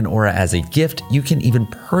giving an Aura as a gift, you can even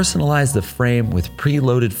personalize the frame with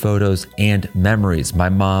preloaded photos and memories. My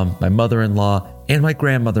mom, my mother-in-law, and my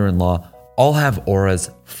grandmother-in-law all have Auras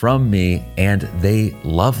from me, and they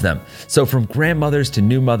love them. So from grandmothers to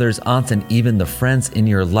new mothers, aunts, and even the friends in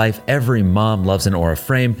your life, every mom loves an Aura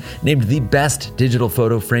frame. Named the best digital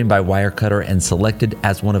photo frame by Wirecutter and selected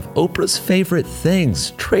as one of Oprah's favorite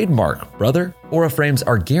things. Trademark, brother. Aura frames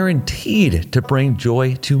are guaranteed to bring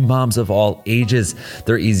joy to moms of all ages.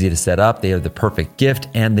 They're easy to set up, they are the perfect gift,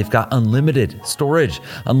 and they've got unlimited storage,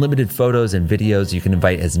 unlimited photos and videos. You can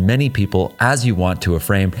invite as many people as you want to a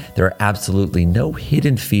frame. There are absolutely no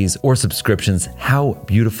hidden fees or subscriptions. How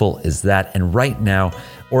beautiful is that? And right now,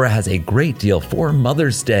 Aura has a great deal for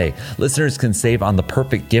Mother's Day. Listeners can save on the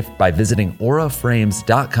perfect gift by visiting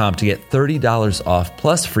auraframes.com to get $30 off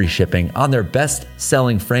plus free shipping on their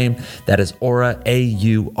best-selling frame. That is Aura,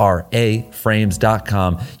 A-U-R-A,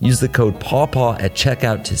 frames.com. Use the code PAWPAW at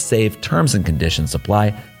checkout to save. Terms and conditions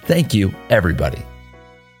apply. Thank you, everybody.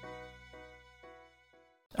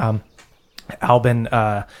 Albin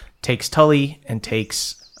takes Tully and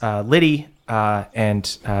takes Liddy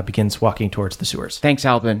and begins walking towards the sewers. Thanks,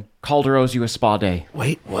 Albin. Calder owes you a spa day.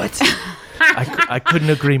 Wait, what? I couldn't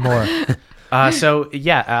agree more.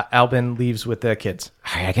 Albin leaves with the kids.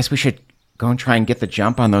 All right, I guess we should go and try and get the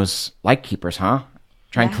jump on those Lightkeepers, huh?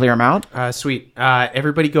 Try and clear them out? Sweet.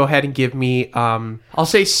 Everybody go ahead and give me, I'll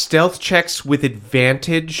say stealth checks with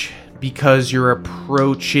advantage because you're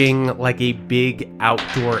approaching like a big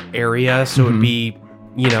outdoor area. So it'd be,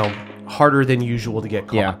 harder than usual to get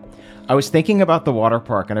caught. Yeah. I was thinking about the water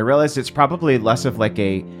park, and I realized it's probably less of like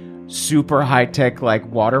a super high-tech like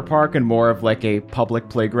water park and more of like a public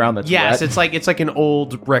playground that's wet. it's like an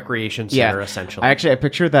old recreation center, essentially. I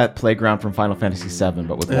picture that playground from Final Fantasy VII,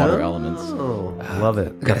 but with water elements. Oh, love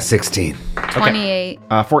it. Got a 16. 28.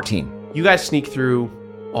 14. You guys sneak through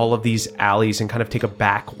all of these alleys and kind of take a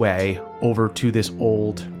back way over to this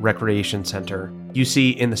old recreation center. You see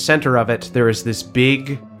in the center of it, there is this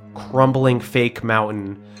big, crumbling fake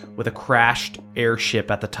mountain with a crashed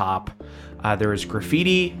airship at the top. There is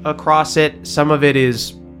graffiti across it. Some of it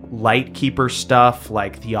is Lightkeeper stuff,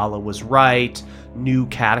 like Theala was right, new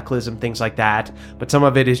Cataclysm, things like that. But some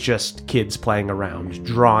of it is just kids playing around,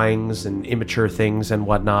 drawings and immature things and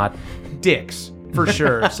whatnot. Dicks, for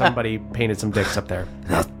sure. Somebody painted some dicks up there.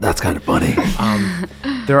 That's kind of funny.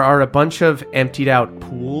 There are a bunch of emptied out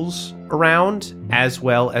pools around, as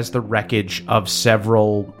well as the wreckage of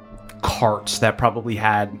several carts that probably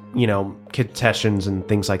had, concessions and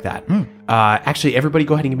things like that. Actually, everybody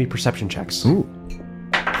go ahead and give me perception checks. Ooh.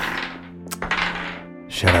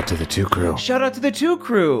 Shout out to the 2 crew. Shout out to the 2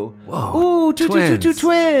 crew. Whoa. Ooh, two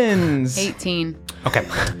twins. 18. Okay.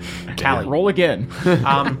 Callie. Roll again.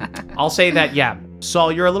 I'll say that,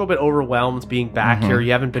 Saul, you're a little bit overwhelmed being back here.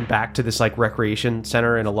 You haven't been back to this recreation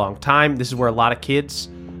center in a long time. This is where a lot of kids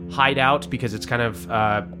hide out because it's kind of,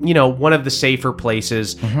 one of the safer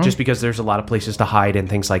places just because there's a lot of places to hide and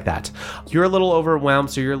things like that. You're a little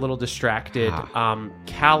overwhelmed, so you're a little distracted.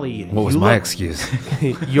 Callie. What was my excuse?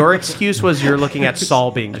 Your excuse was you're looking at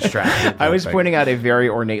Saul being distracted. I was pointing out a very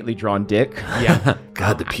ornately drawn dick. Yeah.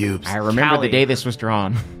 God, the pubes. I remember Callie. the day this was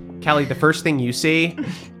drawn. Callie, the first thing you see,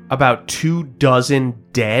 about 24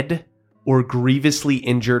 dead or grievously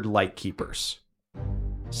injured Lightkeepers.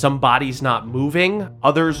 Some bodies not moving,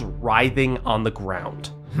 others writhing on the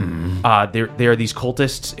ground. There are these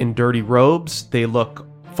cultists in dirty robes. They look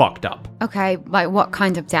fucked up. Okay, what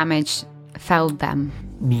kind of damage felled them?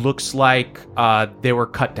 Looks like they were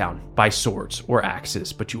cut down by swords or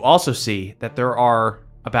axes. But you also see that there are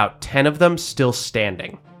about 10 of them still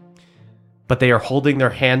standing. But they are holding their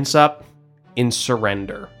hands up in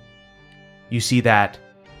surrender. You see that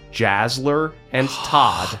Jazzler and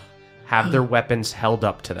Todd have their weapons held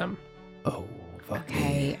up to them. Oh, fuck.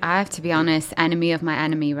 Okay, I have to be honest, enemy of my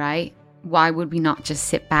enemy, right? Why would we not just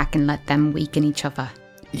sit back and let them weaken each other?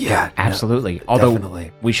 Yeah, absolutely. No, Although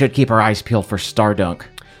definitely. We should keep our eyes peeled for Stardunk.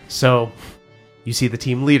 So, you see the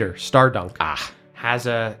team leader, Stardunk, has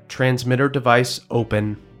a transmitter device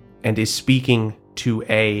open and is speaking to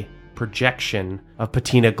a projection of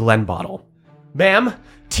Patina Glenbottle. Ma'am,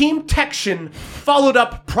 Team Tection followed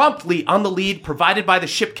up promptly on the lead provided by the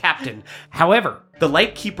ship captain. However, the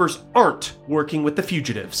Lightkeepers aren't working with the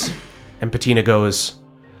fugitives. And Patina goes,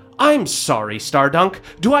 I'm sorry, Stardunk.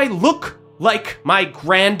 Do I look like my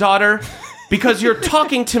granddaughter? Because you're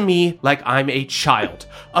talking to me like I'm a child.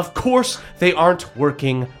 Of course, they aren't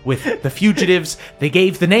working with the fugitives. They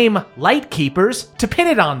gave the name Lightkeepers to pin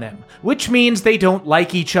it on them, which means they don't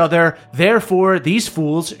like each other. Therefore, these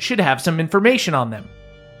fools should have some information on them.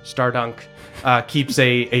 Stardunk keeps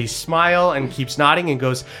a smile and keeps nodding and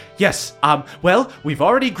goes, yes, well, we've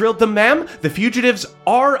already grilled them, ma'am. The fugitives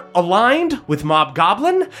are aligned with Mob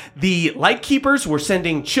Goblin. The Lightkeepers were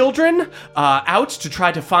sending children out to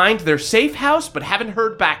try to find their safe house, but haven't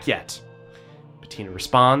heard back yet. Bettina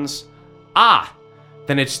responds,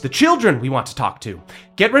 then it's the children we want to talk to.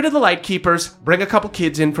 Get rid of the Lightkeepers, bring a couple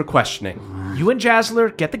kids in for questioning. You and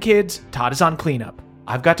Jazzler get the kids, Todd is on cleanup.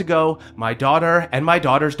 I've got to go. My daughter and my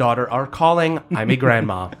daughter's daughter are calling. I'm a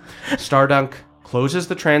grandma. Stardunk closes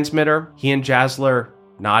the transmitter. He and Jazzler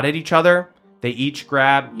nod at each other. They each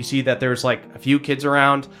grab, you see that there's like a few kids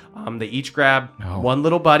around. They each grab one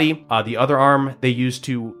little buddy. The other arm they use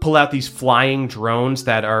to pull out these flying drones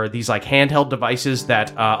that are these like handheld devices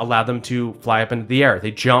that allow them to fly up into the air.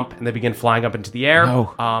 They jump and they begin flying up into the air.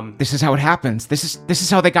 No, this is how it happens. This is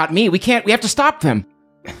how they got me. We have to stop them.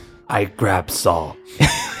 I grab Saul.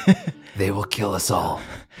 They will kill us all.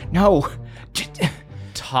 No.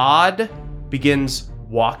 Todd begins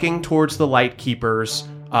walking towards the Lightkeepers,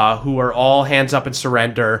 who are all hands up and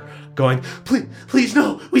surrender, going, please,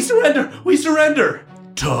 no, we surrender.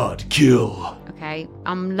 Todd, kill. Okay,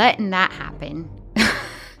 I'm letting that happen.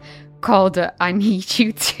 Calder, I need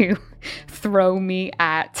you to throw me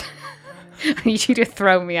at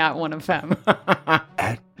one of them.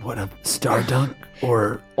 At one of Stardunk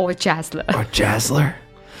or Jazzler.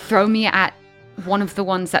 Throw me at one of the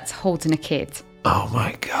ones that's holding a kid. Oh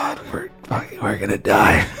my God, we're gonna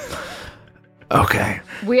die. Okay.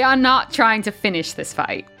 We are not trying to finish this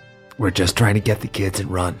fight. We're just trying to get the kids and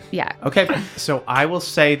run. Yeah. Okay, so I will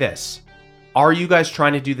say this. Are you guys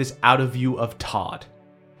trying to do this out of view of Todd?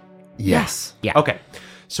 Yes. Yeah. Okay.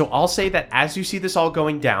 So I'll say that as you see this all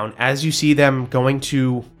going down, as you see them going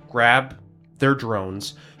to grab their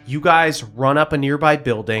drones, you guys run up a nearby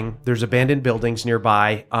building. There's abandoned buildings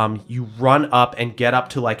nearby. You run up and get up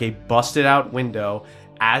to like a busted out window.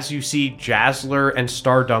 As you see Jazzler and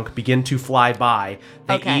Stardunk begin to fly by,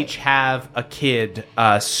 they each have a kid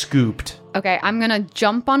scooped. Okay, I'm gonna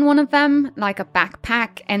jump on one of them like a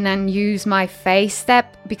backpack and then use my phase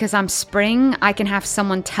step. Because I'm spring, I can have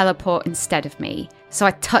someone teleport instead of me. So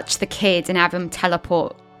I touch the kid and have him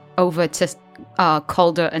teleport over to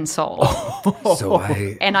Calder and Saul.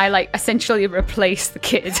 And I like essentially replace the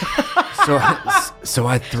kid. So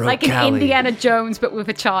I throw like Callie. an Indiana Jones but with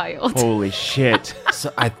a child. Holy shit.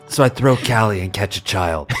 So I throw Callie and catch a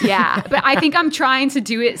child. Yeah, but I think I'm trying to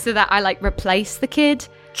do it so that I like replace the kid.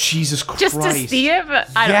 Jesus Christ. Just to see it, but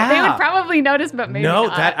I don't know. They would probably notice, but maybe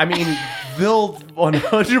not. They'll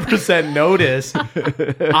 100% notice.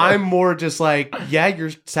 I'm more just like, yeah,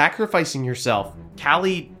 you're sacrificing yourself.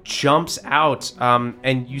 Callie jumps out,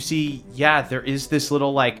 and you see, there is this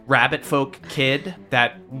little, like, rabbit folk kid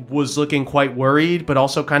that was looking quite worried, but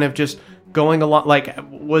also kind of just going along, like,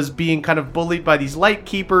 was being kind of bullied by these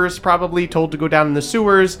Lightkeepers, probably told to go down in the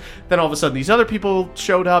sewers. Then all of a sudden, these other people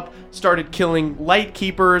showed up, started killing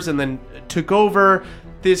Lightkeepers, and then took over.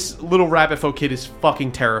 This little rabbit folk kid is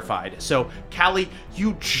fucking terrified. So, Callie,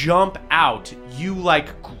 you jump out. You,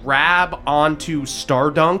 like, grab onto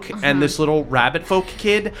Stardunk and this little rabbit folk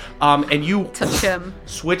kid, and you touch him.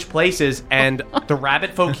 Switch places, and the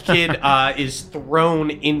rabbit folk kid is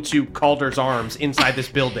thrown into Calder's arms inside this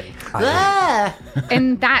building.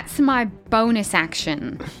 And that's my bonus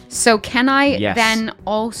action. So can I then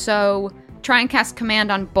also try and cast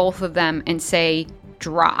command on both of them and say,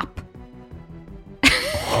 drop?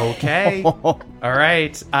 Okay. All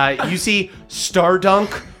right. You see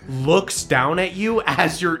Stardunk looks down at you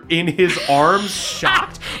as you're in his arms,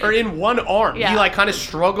 shocked, or in one arm. Yeah. He like kind of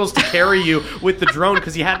struggles to carry you with the drone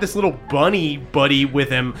because he had this little bunny buddy with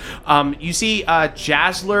him. You see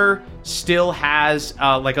Jazzler still has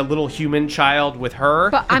like a little human child with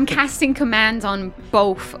her. But I'm casting commands on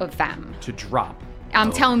both of them. To drop.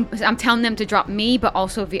 I'm telling them to drop me, but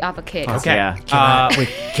also the other kid. Okay. Yeah.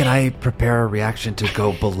 Can I prepare a reaction to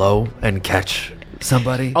go below and catch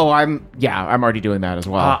somebody? Oh, I'm already doing that as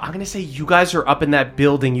well. I'm gonna say you guys are up in that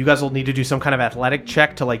building. You guys will need to do some kind of athletic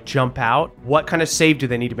check to like jump out. What kind of save do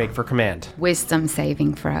they need to make for command? Wisdom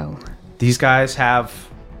saving throw. These guys have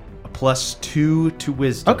a +2 to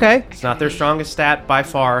wisdom. Okay. It's not their strongest stat by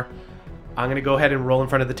far. I'm gonna go ahead and roll in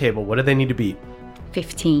front of the table. What do they need to beat?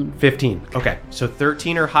 15. 15. Okay. So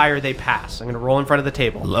 13 or higher, they pass. I'm gonna roll in front of the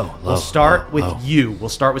table. We'll start with you. We'll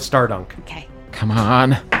start with Stardunk. Okay. Come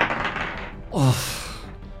on.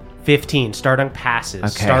 15. Stardunk passes.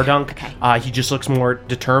 Okay. Stardunk, he just looks more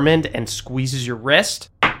determined and squeezes your wrist.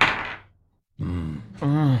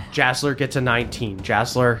 Jazzler gets a 19.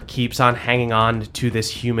 Jazzler keeps on hanging on to this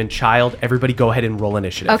human child. Everybody go ahead and roll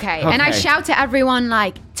initiative. Okay. And I shout to everyone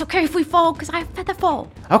like, it's okay if we fall because I have feather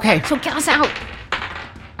fall. Okay. So get us out.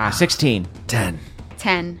 16. 10.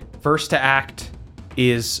 First to act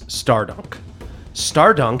is Stardunk.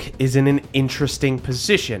 Stardunk is in an interesting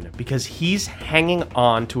position because he's hanging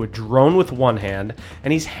on to a drone with one hand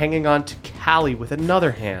and he's hanging on to Callie with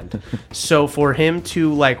another hand. So for him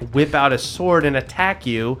to like whip out a sword and attack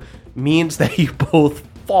you means that you both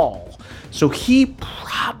fall. So he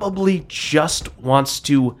probably just wants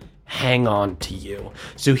to hang on to you.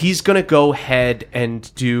 So he's going to go ahead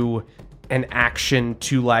and do an action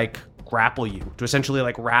to like grapple you, to essentially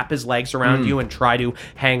like wrap his legs around you and try to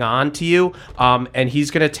hang on to you. And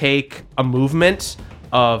he's going to take a movement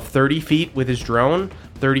of 30 feet with his drone,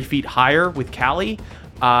 30 feet higher with Callie.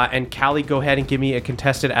 And Callie, go ahead and give me a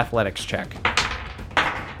contested athletics check.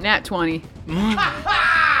 Nat 20.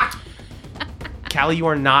 Callie, you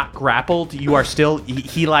are not grappled. You are still,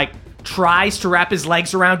 he like tries to wrap his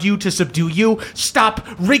legs around you to subdue you. Stop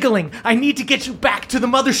wriggling. I need to get you back to the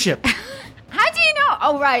mothership. How do you know?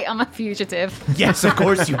 Oh, right. I'm a fugitive. Yes, of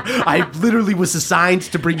course you. I literally was assigned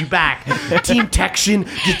to bring you back. Team Tection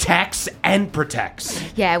detects and protects.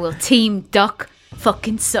 Yeah, well, Team Duck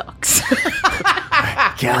fucking sucks.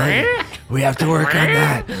 Callie, we have to work on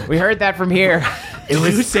that. We heard that from here.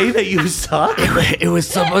 Did you say that you suck? It was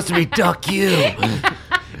supposed to be Duck You.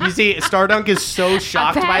 You see, Stardunk is so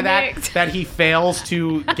shocked by that panicked. that he fails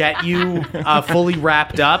to get you fully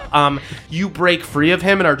wrapped up. You break free of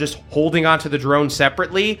him and are just holding onto the drone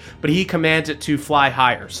separately, but he commands it to fly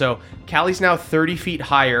higher. So Callie's now 30 feet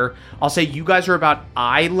higher. I'll say you guys are about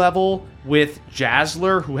eye level with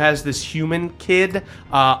Jazzler, who has this human kid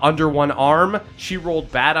under one arm. She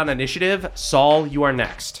rolled bad on initiative. Saul, you are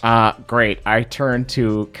next. Great. I turn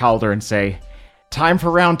to Calder and say, time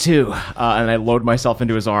for round 2. And I load myself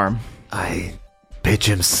into his arm. I pitch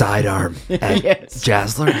him sidearm at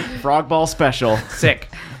Jazzler. Frog ball special. Sick.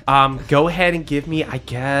 Go ahead and give me, I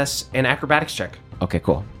guess, an acrobatics check. Okay,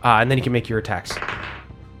 cool. And then you can make your attacks.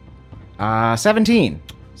 17.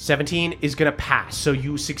 17 is going to pass. So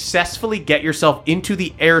you successfully get yourself into the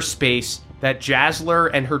airspace that Jazzler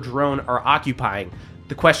and her drone are occupying.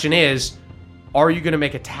 The question is, are you going to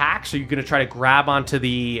make attacks? Are you going to try to grab onto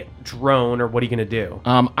the drone, or what are you going to do?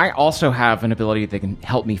 I also have an ability that can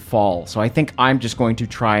help me fall. So I think I'm just going to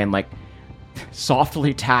try and like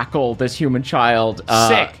softly tackle this human child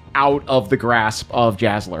Sick. out of the grasp of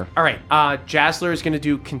Jazzler. All right. Jazzler is going to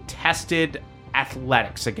do contested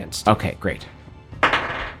athletics against you. Okay, great.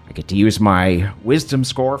 I get to use my wisdom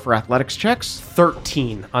score for athletics checks.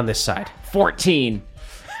 13 on this side. 14.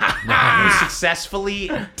 You successfully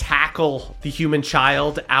tackle the human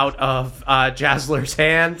child out of Jazzler's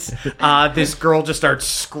hands. This girl just starts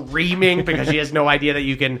screaming because she has no idea that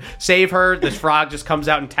you can save her. This frog just comes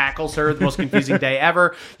out and tackles her. The most confusing day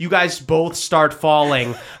ever. You guys both start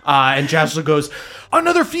falling, and Jazzler goes,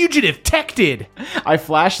 "Another fugitive, teched." I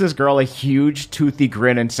flash this girl a huge toothy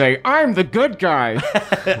grin and say, I'm the good guy.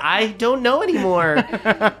 I don't know anymore.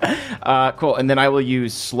 Cool. And then I will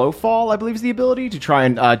use slow fall, I believe is the ability, to try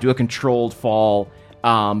and do a controlled fall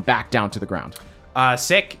back down to the ground.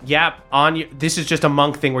 Sick. Yeah. On you. This is just a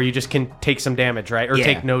monk thing where you just can take some damage, right? Or Yeah.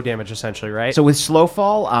 take no damage, essentially, right? So with slow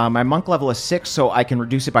fall, my monk level is 6, so I can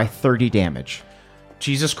reduce it by 30 damage.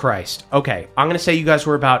 Jesus Christ. Okay, I'm going to say you guys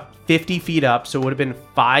were about 50 feet up, so it would have been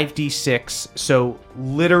 5d6. So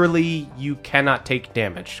literally, you cannot take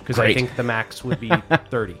damage, because I Great. think the max would be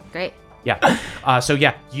 30. Great. Yeah. So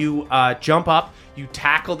yeah, you jump up, you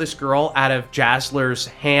tackle this girl out of Jazzler's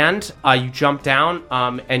hand, you jump down,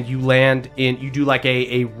 and you land in, you do like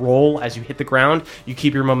a roll as you hit the ground, you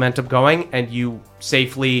keep your momentum going, and you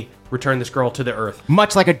safely return this girl to the earth.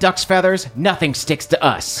 Much like a duck's feathers, nothing sticks to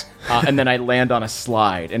us. And then I land on a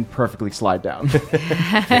slide and perfectly slide down.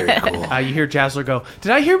 Very cool. You hear Jazzler go,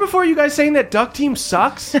 "Did I hear before you guys saying that Duck Team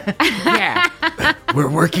sucks?" Yeah. We're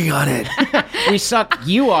working on it. We suck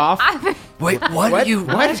you off. Wait, what? What? You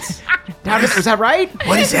What? Was that right?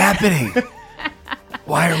 What is happening?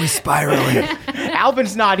 Why are we spiraling?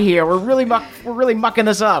 Albin's not here. We're really mucking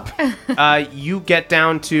this up. You get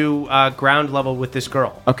down to ground level with this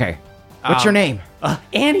girl. Okay. What's your name?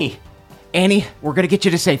 Annie, Annie, we're going to get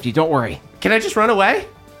you to safety. Don't worry. can I just run away?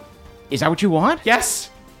 Is that what you want? Yes.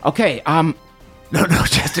 Okay, No,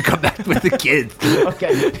 just to come back with the kids.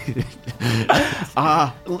 okay.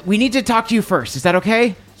 We need to talk to you first. Is that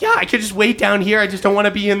okay? Yeah, I could just wait down here. I just don't want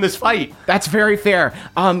to be in this fight. That's very fair.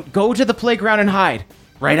 Go to the playground and hide.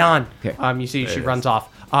 Right on. Okay. You see she runs off.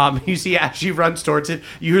 You see as she runs towards it,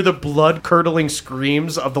 you hear the blood-curdling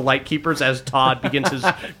screams of the Lightkeepers as Todd begins his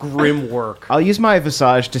grim work. I'll use my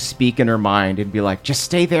visage to speak in her mind and be like, just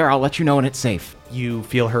stay there. I'll let you know when it's safe. You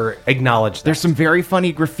feel her acknowledge that. There's some very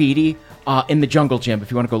funny graffiti in the jungle gym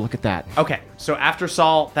if you want to go look at that. Okay, so after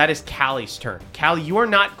Saul, that is Callie's turn. Callie, you are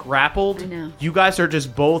not grappled. I know. You guys are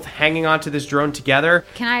just both hanging onto this drone together.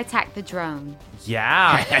 Can I attack the drone?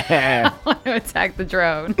 Yeah. I want to attack the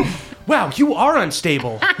drone. Wow, you are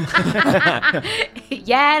unstable.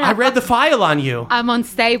 Yeah, I read the file on you. I'm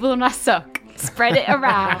unstable and I suck. Spread it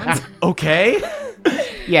around. Okay.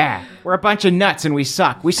 Yeah, we're a bunch of nuts and we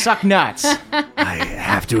suck. We suck nuts. I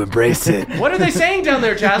have to embrace it. What are they saying down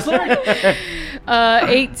there, Jazzler?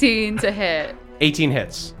 18 to hit. 18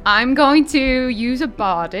 hits. I'm going to use a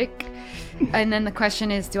bardic. And then the question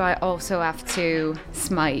is, do I also have to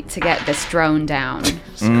smite to get this drone down?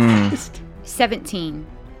 17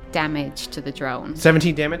 damage to the drone.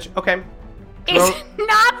 17 damage? Okay. It's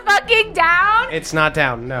not fucking down? It's not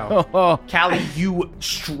down, no. Callie, you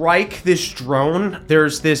strike this drone.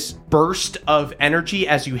 There's this burst of energy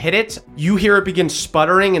as you hit it. You hear it begin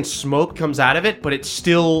sputtering and smoke comes out of it, but it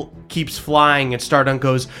still keeps flying, and Stardunk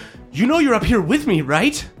goes, "You know you're up here with me,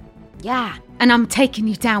 right?" Yeah, and I'm taking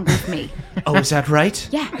you down with me. Oh, is that right?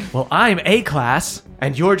 Yeah. Well, I'm A-class,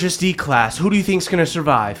 and you're just E-class. Who do you think's gonna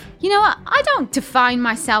survive? You know what? I don't define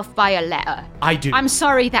myself by a letter. I do. I'm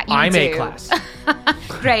sorry that you I'm do. A-class.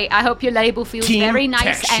 Great. I hope your label feels Team very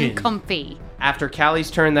nice Tection. and comfy. After Callie's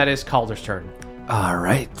turn, that is Calder's turn. All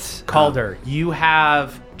right. Calder, you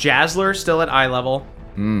have Jazzler still at eye level.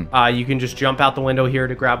 You can just jump out the window here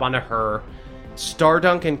to grab onto her.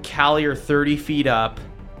 Stardunk and Callie are 30 feet up.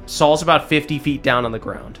 Saul's about 50 feet down on the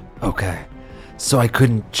ground. Okay. So I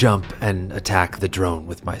couldn't jump and attack the drone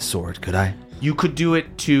with my sword, could I? You could do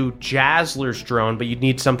it to Jazzler's drone, but you'd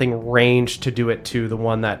need something ranged to do it to the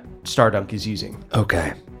one that Stardunk is using.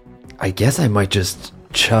 Okay. I guess I might just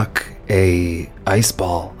chuck a ice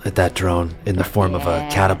ball at that drone in the form of a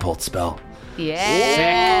catapult spell.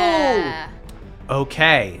 Yeah.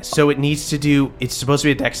 Okay, so it's supposed to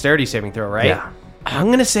be a dexterity saving throw, right? Yeah. I'm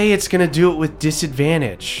going to say it's going to do it with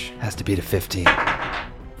disadvantage. Has to be to 15.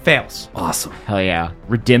 Fails. Awesome. Hell yeah.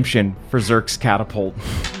 Redemption for Zerk's catapult.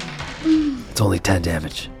 It's only 10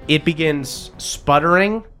 damage. It begins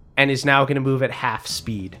sputtering and is now going to move at half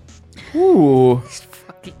speed. Ooh.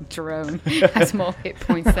 Fucking drone has more hit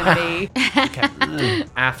points than me.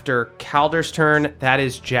 After Calder's turn, that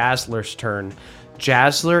is Jazzler's turn.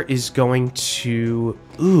 Jazzler is going to...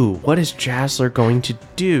 Ooh, what is Jazzler going to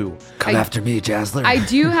do? Come after me, Jazzler. I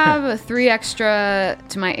do have a 3 extra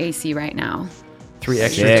to my AC right now. 3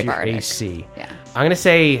 extra to your Bardic. AC. Yeah. I'm going to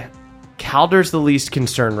say Calder's the least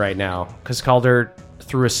concerned right now because Calder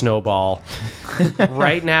threw a snowball.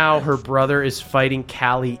 Right now, her brother is fighting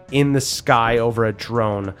Callie in the sky over a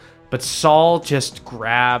drone, but Saul just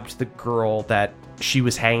grabbed the girl that she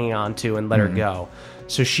was hanging on to and let her go.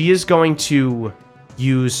 So she is going to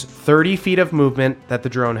use 30 feet of movement that the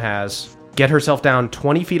drone has, get herself down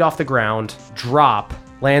 20 feet off the ground, drop,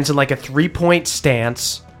 lands in like a 3-point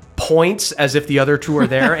stance, points as if the other two are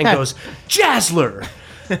there, and goes, "Jazzler!"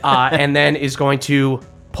 And then is going to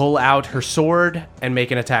pull out her sword and make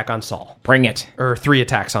an attack on Saul. Bring it. Or 3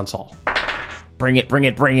 attacks on Saul. Bring it, bring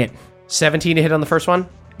it, bring it. 17 to hit on the first one.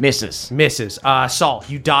 Misses. Misses. Saul,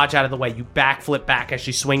 you dodge out of the way. You backflip back as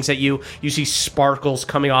she swings at you. You see sparkles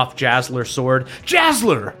coming off Jazzler's sword.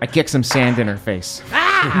 Jazzler! I kick some sand in her face.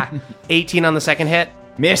 18 on the second hit.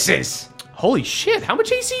 Misses. Holy shit, how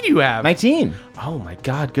much AC do you have? 19. Oh my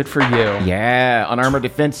god, good for you. Yeah, unarmored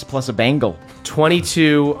defense plus a bangle.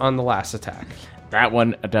 22 on the last attack. That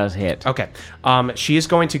one does hit. Okay. She is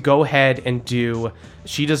going to go ahead and do...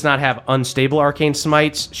 She does not have unstable arcane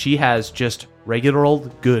smites. She has just regular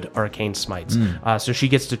old good arcane smites. So she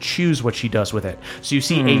gets to choose what she does with it. So you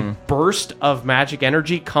see a burst of magic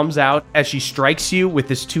energy comes out as she strikes you with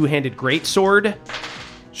this 2-handed greatsword.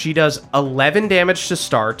 She does 11 damage to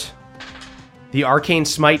start. The arcane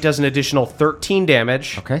smite does an additional 13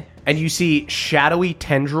 damage. Okay. And you see shadowy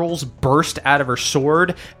tendrils burst out of her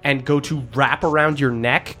sword and go to wrap around your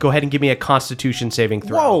neck. Go ahead and give me a Constitution saving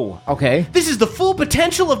throw. Whoa. Okay. This is the full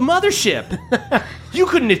potential of Mothership. You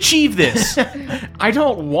couldn't achieve this. I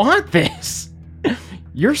don't want this.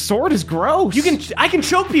 Your sword is gross. I can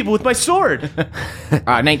choke people with my sword.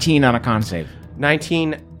 19 on a con save.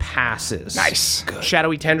 19 passes. Nice. Good.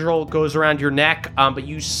 Shadowy tendril goes around your neck, but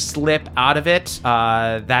you slip out of it.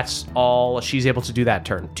 That's all she's able to do that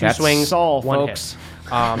turn. 2 That's swings, Saul, 1 folks. hit.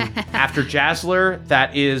 After Jazzler,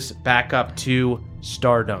 that is back up to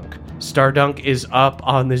Stardunk. Stardunk is up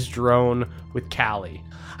on this drone with Callie.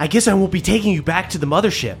 I guess I won't be taking you back to the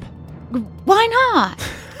mothership. Why not?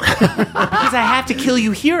 Because I have to kill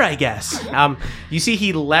you here, I guess. You see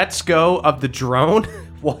he lets go of the drone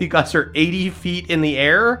while you guys are 80 feet in the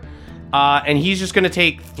air. And he's just going to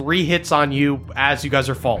take 3 hits on you as you guys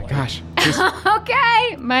are falling. Gosh.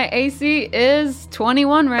 Okay, my AC is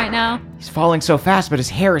 21 right now. He's falling so fast, but his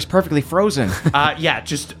hair is perfectly frozen. Yeah,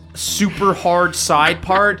 just super hard side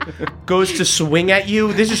part goes to swing at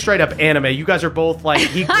you. This is straight up anime. You guys are both like,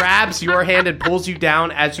 he grabs your hand and pulls you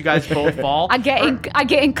down as you guys both fall. I get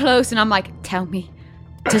in close and I'm like, tell me,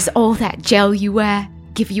 does all that gel you wear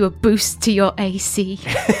give you a boost to your AC?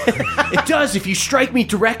 It does if you strike me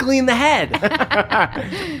directly in the head.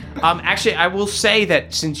 Actually, I will say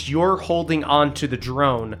that since you're holding on to the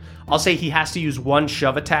drone, I'll say he has to use 1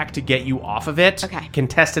 shove attack to get you off of it. Okay.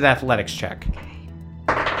 Contested athletics check.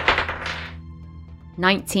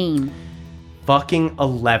 19. Fucking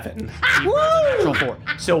 11. Natural 4.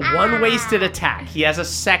 So 1 wasted attack. He has a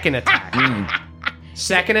second attack.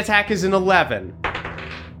 Second attack is an 11.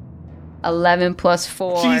 11 plus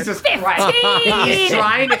 4. Jesus Christ.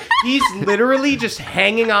 He's literally just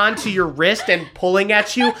hanging on to your wrist and pulling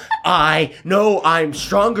at you. I know I'm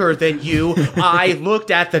stronger than you. I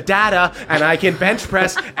looked at the data and I can bench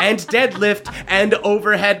press and deadlift and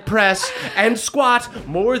overhead press and squat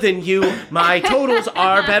more than you. My totals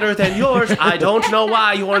are better than yours. I don't know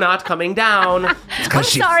why you're not coming down. I'm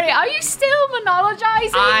sorry, are you still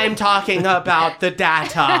monologizing? I'm talking about the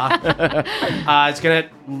data. It's gonna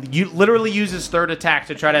literally use his third attack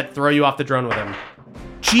to try to throw you off the drone with him.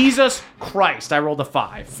 Jesus Christ, I rolled a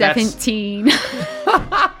 5. 17.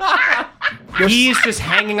 He's just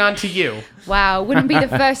hanging on to you. Wow, wouldn't be the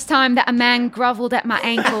first time that a man groveled at my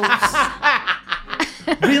ankles.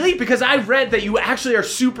 Really? Because I read that you actually are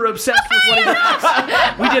super obsessed with one of your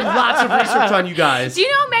ex. We did lots of research on you guys. Do you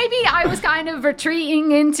know, maybe I was kind of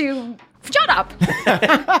retreating into... Shut up.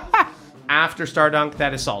 After Stardunk,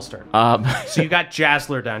 that is Saul's turn. So you got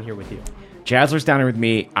Jazzler down here with you. Jazzler's down here with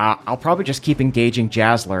me. I'll probably just keep engaging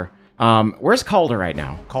Jazzler. Where's Calder right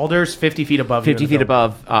now? Calder's 50 feet above you. 50 feet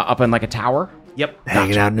above, up in like a tower? Yep.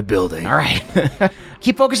 Hanging out in the building. All right.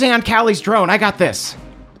 Keep focusing on Callie's drone. I got this.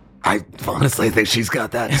 I honestly think she's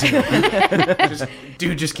got that too.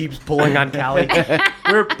 Dude just keeps pulling on Callie.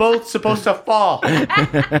 We're both supposed to fall.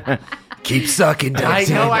 Keep sucking, Doug. I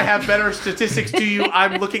know I have better statistics to you.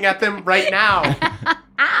 I'm looking at them right now.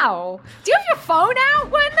 Ow. Do you have your phone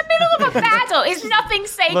out? We're in the middle of a battle. Is nothing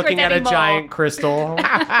sacred Looking at anymore? a giant crystal.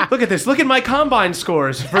 Look at this. Look at my combine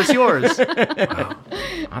scores versus yours. Wow.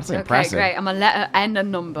 Honestly, Okay, impressive. great. I'm a letter and a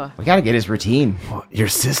number. We gotta get his routine. Well, your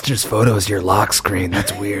sister's photo is your lock screen.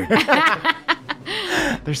 That's weird.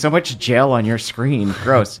 There's so much gel on your screen.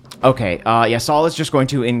 Gross. Okay, yeah, Saul is just going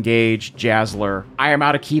to engage Jazzler. I am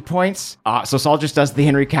out of key points, so Saul just does the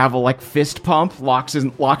Henry Cavill, like, fist pump, locks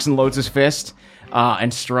and loads his fist,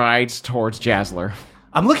 and strides towards Jazzler.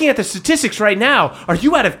 I'm looking at the statistics right now. Are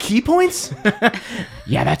you out of key points?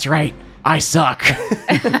 Yeah, that's right. I suck.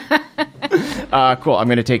 Cool, I'm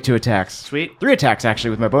going to take 2 attacks. Sweet. 3 attacks,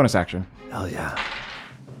 actually, with my bonus action. Hell yeah.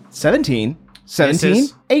 17,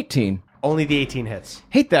 Misses. 18. Only the 18 hits.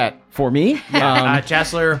 Hate that for me.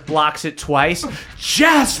 Jazzler blocks it twice.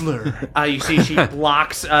 Jazzler! You see she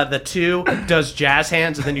blocks the 2, does jazz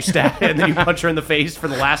hands, and then you stab and then you punch her in the face for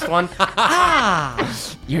the last one.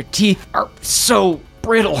 Your teeth are so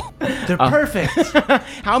brittle. They're perfect.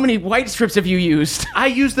 How many white strips have you used? I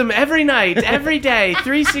use them every night, every day,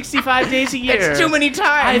 365 days a year. It's too many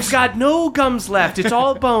times. I've got no gums left. It's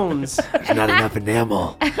all bones. There's not enough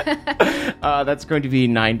enamel. That's going to be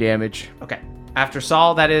 9 damage. Okay. After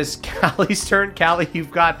Saul, that is Callie's turn. Callie, you've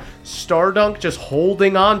got Stardunk just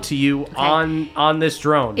holding on to you on this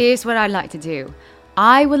drone. Here's what I'd like to do.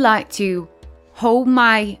 I would like to hold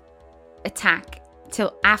my attack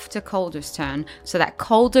till after Calder's turn so that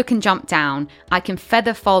Calder can jump down. I can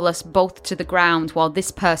feather fall us both to the ground while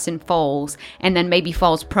this person falls and then maybe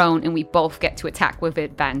falls prone and we both get to attack with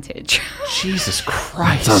advantage. Jesus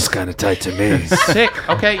Christ. Sounds kind of tight to me. Sick.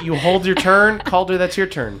 Okay, you hold your turn. Calder, that's your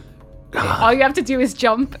turn. All you have to do is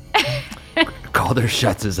jump. Calder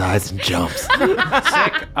shuts his eyes and jumps.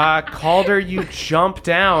 Sick. Calder, you jump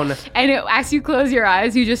down. And as you close your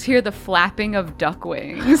eyes, you just hear the flapping of duck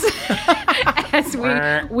wings as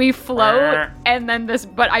we float. And then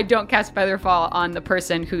but I don't cast Featherfall on the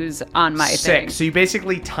person who's on my Sick. thing. So you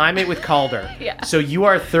basically time it with Calder. Yeah. So you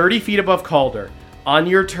are 30 feet above Calder. On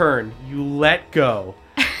your turn, you let go.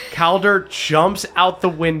 Calder jumps out the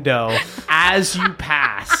window as you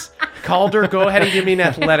pass. Calder, go ahead and give me an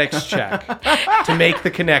athletics check to make the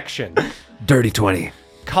connection. Dirty 20.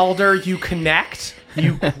 Calder, you connect.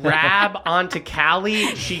 You grab onto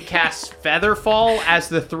Callie. She casts Featherfall. As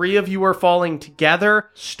the three of you are falling together,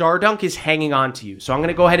 Stardunk is hanging on to you. So I'm going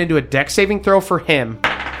to go ahead and do a dex saving throw for him.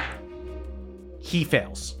 He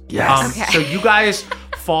fails. Yes. So you guys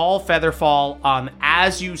fall, Featherfall.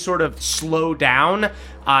 As you sort of slow down,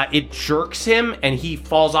 it jerks him and he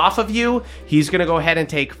falls off of you. He's going to go ahead and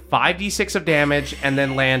take 5d6 of damage and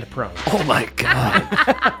then land prone. Oh my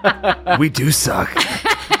god. We do suck.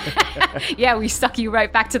 Yeah, we suck you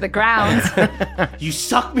right back to the ground. You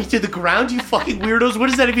suck me to the ground, you fucking weirdos? What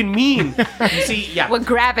does that even mean? You see, yeah. With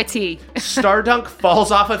gravity. Stardunk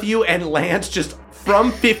falls off of you and lands just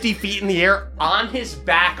from 50 feet in the air on his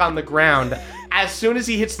back on the ground. As soon as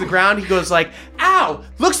he hits the ground, he goes like, ow,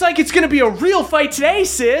 looks like it's going to be a real fight today,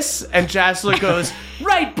 sis. And Jazzler goes,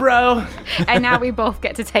 right, bro. And now we both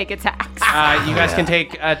get to take attacks. You guys can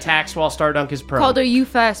take attacks while Stardunk is prone. Calder, you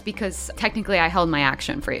first, because technically I held my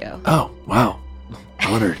action for you. Oh, wow.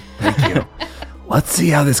 Honored. Thank you. Let's see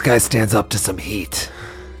how this guy stands up to some heat.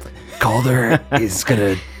 Calder is going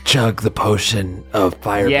to chug the potion of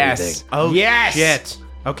fire breathing. Oh, yes. Shit.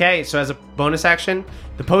 Okay, so as a bonus action,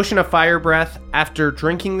 the potion of fire breath. After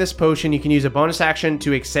drinking this potion, you can use a bonus action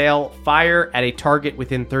to exhale fire at a target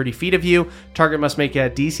within 30 feet of you. Target must make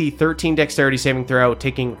a DC 13 dexterity saving throw,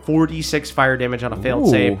 taking 46 fire damage on a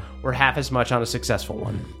failed save, or half as much on a successful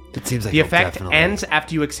one. It seems like the effect ends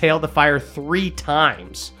after you exhale the fire 3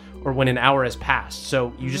 times, or when an hour has passed.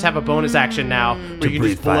 So you just have a bonus action now where you can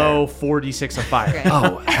just blow 4d6 of fire.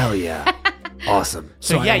 Oh, hell yeah. Awesome.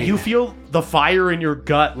 So yeah, you feel the fire in your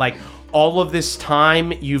gut. Like all of this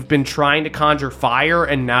time, you've been trying to conjure fire,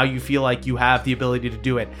 and now you feel like you have the ability to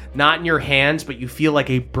do it. Not in your hands, but you feel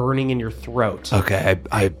like a burning in your throat. Okay,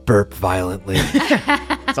 I burp violently.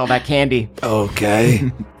 It's all that candy.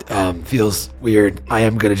 Okay. Feels weird. I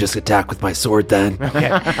am going to just attack with my sword then.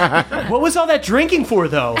 Okay. What was all that drinking for,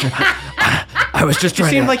 though? I was just You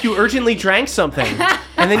trying seemed to... like you urgently drank something.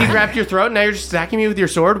 And then you grabbed your throat, and now you're just attacking me with your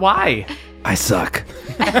sword? Why? I suck.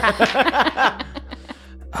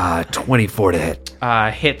 24 to hit.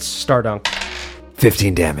 Hits Stardunk.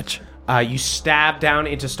 15 damage. You stab down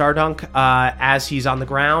into Stardunk as he's on the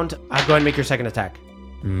ground. Go ahead and make your second attack.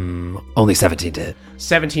 Only 17 to hit.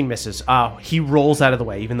 17 misses. He rolls out of the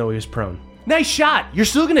way, even though he was prone. Nice shot. You're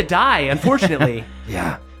still going to die, unfortunately.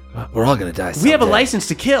 Yeah. We're all going to die someday. We have a license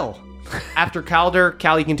to kill. After Calder,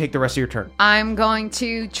 Cal, you can take the rest of your turn. I'm going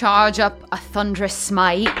to charge up a Thunderous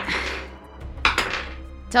Smite.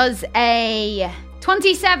 Does a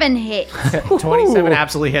 27 hit? 27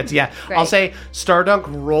 absolutely hits, yeah. Great. I'll say Stardunk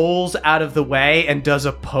rolls out of the way and does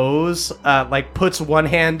a pose, like puts one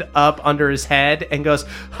hand up under his head and goes,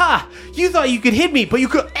 ha, you thought you could hit me, but you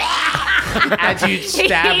could... As you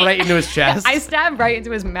stab right into his chest. I stab right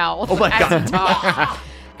into his mouth. Oh my God. He talks.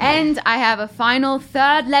 And I have a final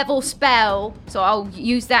 3rd level spell, so I'll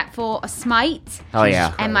use that for a smite. Hell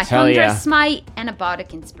yeah. And my Hell Thunderous yeah. Smite and a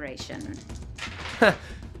Bardic Inspiration.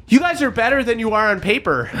 You guys are better than you are on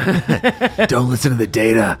paper. Don't listen to the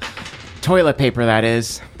data. Toilet paper, that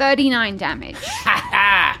is. 39 damage.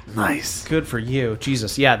 Nice. Good for you.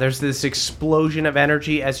 Jesus. Yeah, there's this explosion of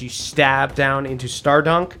energy as you stab down into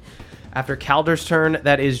Stardunk. After Calder's turn,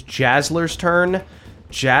 that is Jazzler's turn.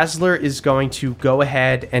 Jazzler is going to go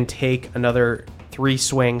ahead and take another 3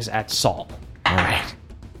 swings at Saul. All right.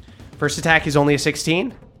 First attack is only a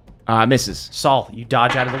 16. Misses. Saul, you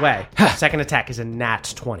dodge out of the way. Second attack is a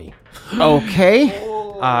nat 20. Okay.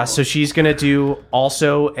 So she's going to do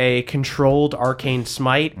also a controlled arcane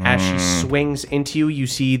smite. As she swings into you, you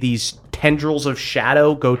see these tendrils of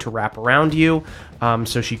shadow go to wrap around you.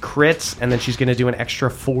 So she crits, and then she's going to do an extra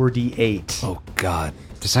 4d8. Oh, God.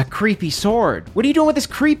 It's a creepy sword. What are you doing with this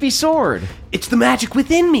creepy sword? It's the magic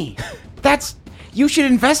within me. That's... You should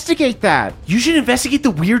investigate that. You should investigate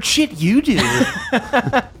the weird shit you do.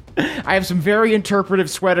 I have some very interpretive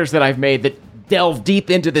sweaters that I've made that delve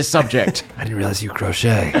deep into this subject. I didn't realize you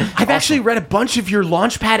crochet. I've actually read a bunch of your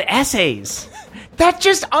Launchpad essays. That's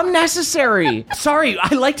just unnecessary. Sorry,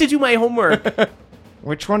 I like to do my homework.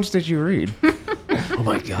 Which ones did you read? Oh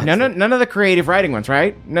my God. None of the creative writing ones,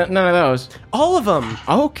 right? None of those. All of them.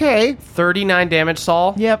 Okay. 39 damage,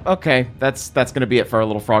 Saul. Yep. Okay. That's gonna be it for our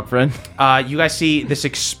little frog friend. You guys see this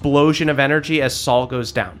explosion of energy as Saul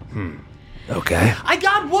goes down. Okay. I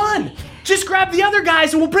got one! Just grab the other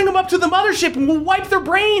guys and we'll bring them up to the mothership and we'll wipe their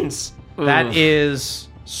brains! That is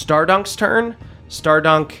Stardunk's turn.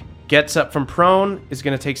 Stardunk gets up from prone, is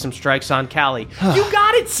going to take some strikes on Callie. You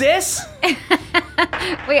got it, sis!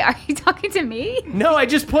 Wait, are you talking to me? No, I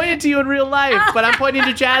just pointed to you in real life, but I'm pointing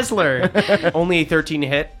to Jazzler. Only a 13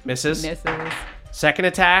 hit, misses. Misses. Second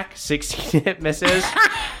attack, 16 hit, misses.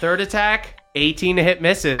 Third attack, 18 to hit,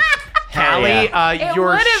 misses. Callie, It your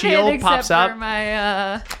would've been, shield except pops for up.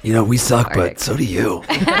 My, We suck, but so do you.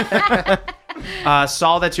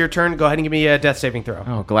 Saul, that's your turn. Go ahead and give me a death saving throw.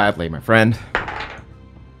 Oh, gladly, my friend.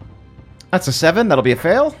 That's a 7. That'll be a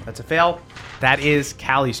fail. That's a fail. That is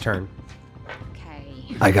Callie's turn.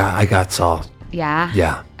 okay. I got Saul. Yeah?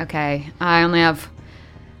 Yeah. Okay. I'm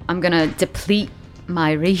gonna deplete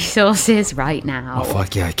my resources right now. Oh,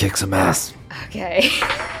 fuck yeah. Kick some ass. Okay.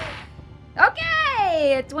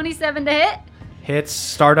 Okay! 27 to hit. Hits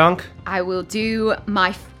Stardunk. I will do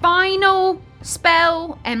my final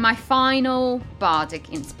spell and my final bardic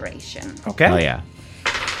inspiration. Okay. Oh, yeah.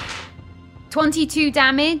 22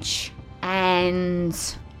 damage, and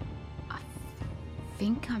I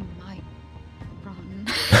think I might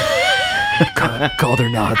run. Call their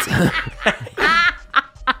nods.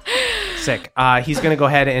 Sick. He's going to go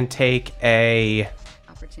ahead and take a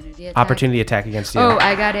Opportunity attack. against you. Oh,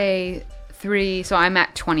 I got a 3, so I'm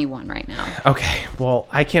at 21 right now. Okay. Well,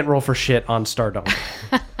 I can't roll for shit on Stardunk.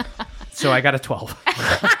 So I got a 12.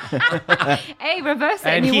 Hey, reverse it.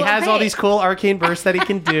 And you he will has all hit. these cool arcane bursts that he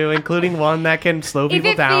can do, including one that can slow If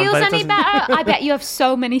people it down. feels but it any doesn't- better, I bet you have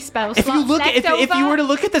so many spell If slots you look, left if you over. were to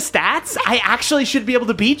look at the stats, I actually should be able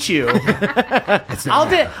to beat you.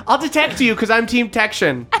 I'll detect you because I'm Team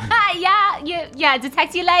Tection. Yeah,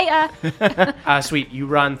 detect you later. Sweet, you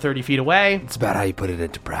run 30 feet away. It's about how you put it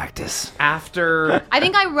into practice. After I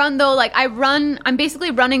think I run though, I'm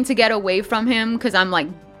basically running to get away from him because I'm like,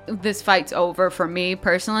 this fight's over for me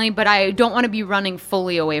personally, but I don't want to be running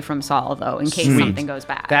fully away from Saul though, in case something goes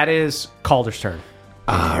bad. that is Calder's turn.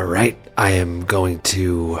 All right. I am going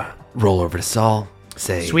to roll over to Saul.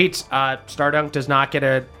 Say, Sweet, Stardunk does not get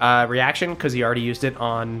a reaction because he already used it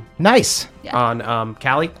on Nice.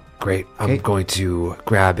 Callie. great. I'm going to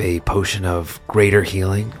grab a potion of greater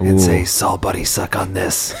healing and say, Saul, buddy, suck on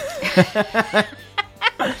this.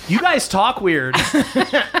 You guys talk weird.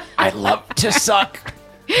 I love to suck.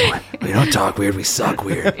 We don't talk weird. We suck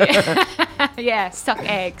weird. Yeah, suck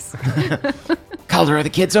eggs. Calder, are the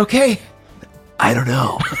kids okay? I don't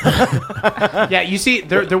know. Yeah, you see,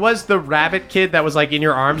 there was the rabbit kid that was like in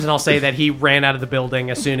your arms, and I'll say that he ran out of the building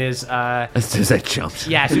as soon as As soon as I jumped.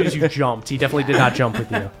 yeah, as soon as you jumped. He definitely did not jump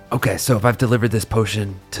with you. Okay, so if I've delivered this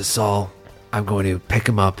potion to Saul, I'm going to pick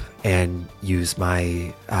him up and use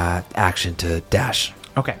my action to dash.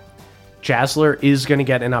 Okay. Jazzler is going to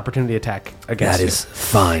get an opportunity attack against That you. is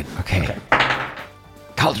fine. Okay.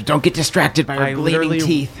 Calder, don't get distracted by I our gleaming literally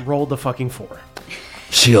teeth. rolled the fucking 4.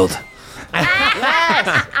 Shield.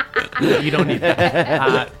 You don't need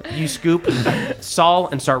that. You scoop Saul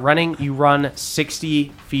and start running. You run 60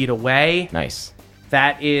 feet away. Nice.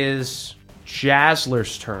 That is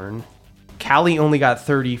Jazzler's turn. Callie only got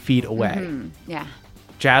 30 feet away. Yeah.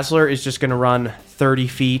 Jazzler is just going to run 30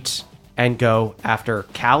 feet and go after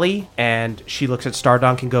Callie, and she looks at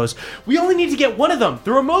Stardunk and goes, "We only need to get one of them.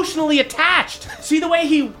 They're emotionally attached. See the way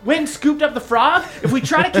he went and scooped up the frog? If we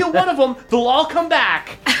try to kill one of them, they'll all come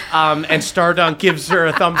back." And Stardunk gives her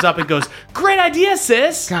a thumbs up and goes, "Great idea,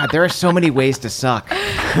 sis." God, there are so many ways to suck.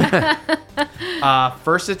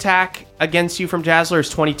 First attack against you from Jazzler is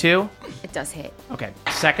 22. It does hit. Okay.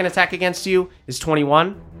 Second attack against you is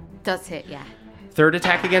 21. Does hit, yeah. Third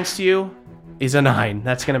attack against you is a 9.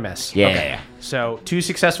 That's going to miss. Yeah. Okay. So 2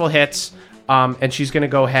 successful hits, and she's going to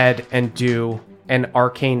go ahead and do an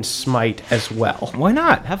arcane smite as well. Why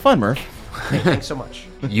not? Have fun, Murph. Thanks so much.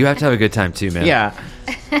 You have to have a good time too, man. Yeah.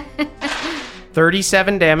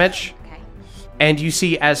 37 damage, Okay. and you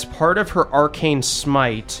see as part of her arcane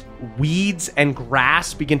smite, weeds and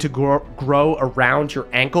grass begin to grow around your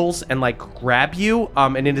ankles and like grab you,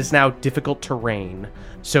 and it is now difficult terrain.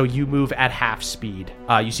 So you move at half speed.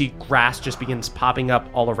 You see grass just begins popping up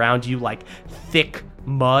all around you, like thick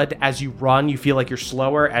mud. As you run, you feel like you're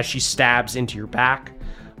slower as she stabs into your back.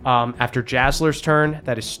 After Jazzler's turn,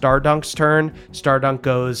 that is Stardunk's turn. Stardunk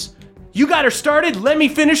goes, "You got her started. Let me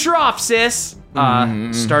finish her off, sis."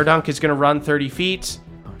 Stardunk is going to run 30 feet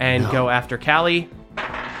and go after Callie.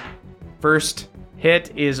 First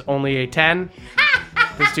hit is only a 10.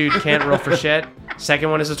 This dude can't roll for shit.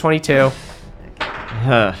 Second one is a 22.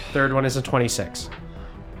 Third one is a 26.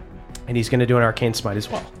 And he's going to do an arcane smite as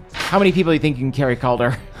well. How many people do you think you can carry,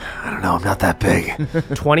 Calder? I don't know. I'm not that big.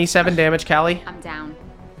 27 damage, Callie. I'm down.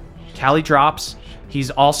 Callie drops. He's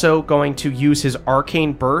also going to use his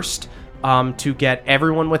arcane burst to get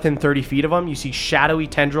everyone within 30 feet of him. You see shadowy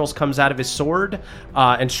tendrils comes out of his sword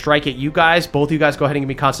and strike at you guys. Both of you guys go ahead and give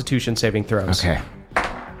me Constitution saving throws. Okay.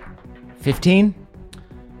 15?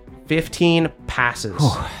 15 passes.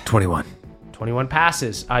 21. 21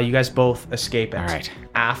 passes. You guys both escape it. All right.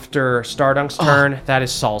 After Stardunk's turn, that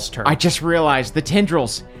is Saul's turn. I just realized the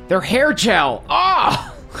tendrils, they're hair gel.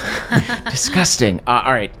 Oh! Disgusting.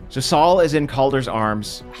 All right. So Saul is in Calder's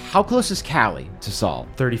arms. How close is Callie to Saul?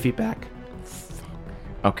 30 feet back.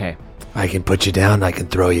 Okay. I can put you down. I can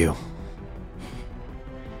throw you.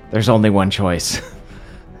 There's only one choice.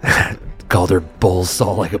 Calder bowls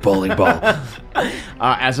Saul like a bowling ball.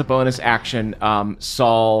 As a bonus action,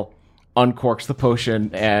 Saul uncorks the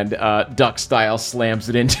potion and duck style slams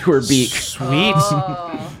it into her beak. Sweet.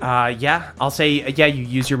 Yeah, I'll say, you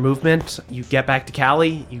use your movement. You get back to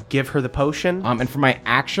Callie. You give her the potion. And for my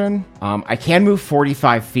action, I can move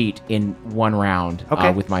 45 feet in one round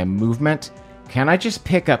with my movement. Can I just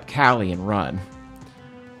pick up Callie and run?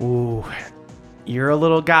 Ooh, you're a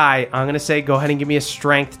little guy. I'm going to say go ahead and give me a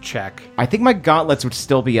strength check. I think my gauntlets would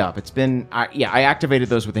still be up. It's been, I activated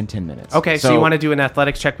those within 10 minutes. Okay, so you want to do an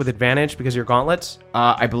athletics check with advantage because of your gauntlets?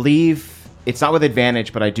 I believe it's not with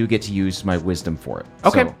advantage, but I do get to use my wisdom for it.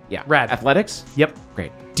 Okay, so, yeah. rad. Athletics? Yep.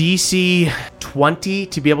 Great. DC 20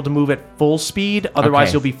 to be able to move at full speed. Otherwise,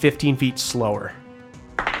 Okay. you'll be 15 feet slower.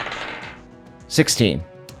 16.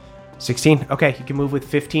 16. Okay, you can move with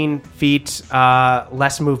 15 feet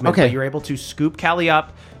less movement. Okay. But you're able to scoop Callie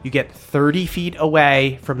up. You get 30 feet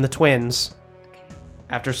away from the twins.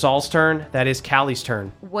 After Saul's turn, that is Callie's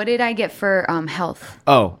turn. What did I get for health?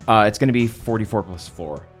 Oh, it's going to be 44 plus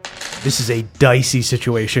 4. This is a dicey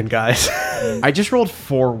situation, guys. I just rolled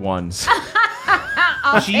 4 ones.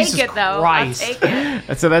 I'll Jesus take it, though. Christ. I'll take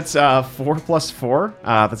it. So that's 4 plus 4.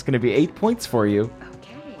 That's going to be 8 points for you.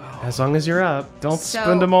 As long as you're up. Don't So-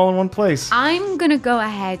 spend them all in one place. I'm going to go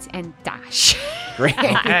ahead and dash. Great.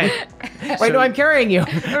 Okay. Wait, no, I'm carrying you.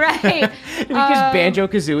 Right. Can you just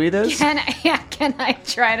Banjo-Kazooie this? Can I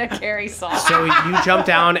try to carry Saul? So you jump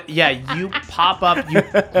down. Yeah, you pop up. You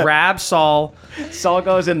grab Saul. Saul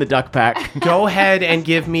goes in the duck pack. Go ahead and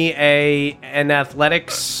give me an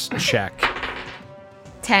athletics check.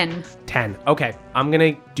 10. 10. Okay. I'm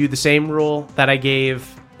going to do the same rule that I gave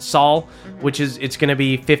Saul, which is it's going to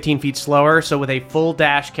be 15 feet slower. So with a full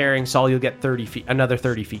dash carrying Saul, you'll get 30 feet, another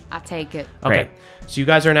 30 feet. I'll take it. Okay. Great. So you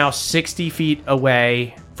guys are now 60 feet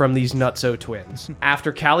away from these nutso twins.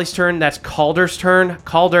 After Callie's turn, that's Calder's turn.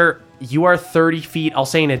 Calder, you are 30 feet, I'll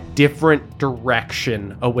say in a different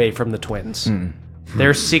direction away from the twins.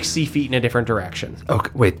 They're 60 feet in a different direction. Okay,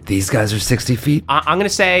 wait, these guys are 60 feet? I'm going to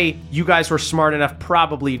say you guys were smart enough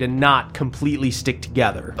probably to not completely stick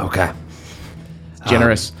together. Okay.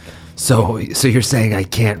 Generous. So you're saying I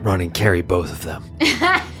can't run and carry both of them?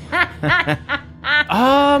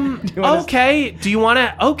 Okay. Do you want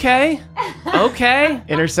to? Okay.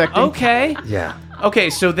 Intersecting. Okay. Yeah.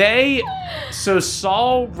 Okay, so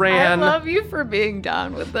Saul ran. I love you for being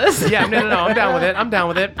down with this. Yeah, no, I'm down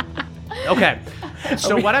with it. Okay.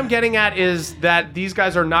 So what I'm getting at is that these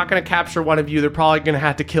guys are not going to capture one of you. They're probably going to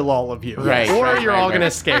have to kill all of you. Right, Or right, you're right, all right. going to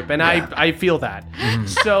escape. And I feel that.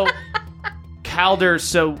 So, Calder,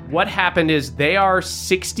 so what happened is they are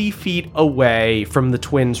 60 feet away from the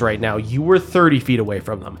twins right now. You were 30 feet away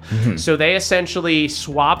from them. So they essentially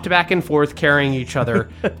swapped back and forth carrying each other,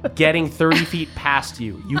 getting 30 feet past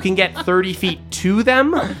you. You can get 30 feet to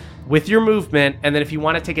them with your movement, and then if you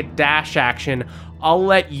want to take a dash action, I'll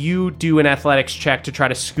let you do an athletics check to try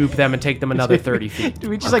to scoop them and take them another 30 feet. Do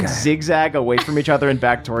we just like zigzag away from each other and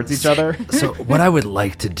back towards each other? So what I would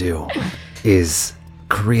like to do is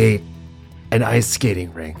create an ice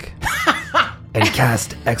skating rink and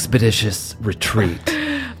cast Expeditious Retreat.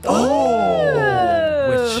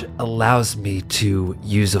 Which allows me to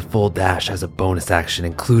use a full dash as a bonus action,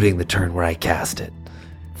 including the turn where I cast it.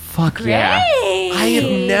 Fuck yeah. I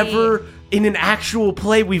have never, in an actual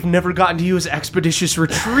play, we've never gotten to use Expeditious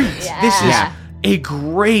Retreat. This is a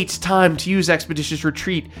great time to use Expeditious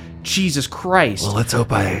Retreat. Jesus Christ. Well, let's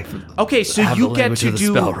hope I Okay, so have you the get language to of the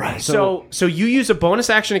do spell right. So you use a bonus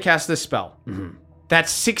action to cast this spell.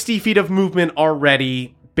 That's 60 feet of movement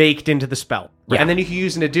already baked into the spell. And then you can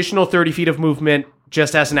use an additional 30 feet of movement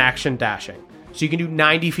just as an action dashing. So you can do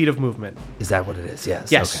 90 feet of movement. Is that what it is? Yes.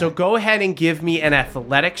 Yes. Okay. So go ahead and give me an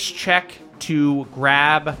athletics check to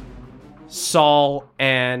grab Saul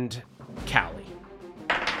and Callie.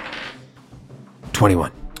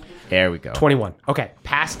 21. There we go. 21. Okay.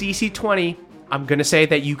 Past DC 20, I'm going to say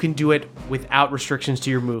that you can do it without restrictions to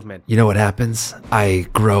your movement. You know what happens? I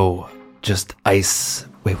grow just ice.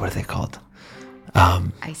 Wait, what are they called?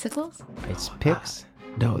 Icicles? Ice picks?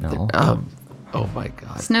 No. No. Oh my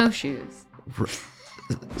god. Snowshoes.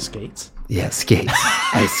 Skates. Yeah, skates.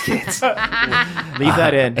 Ice skates. Leave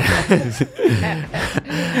that in.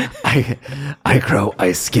 I grow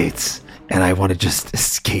ice skates and I want to just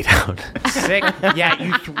skate out. Sick. Yeah,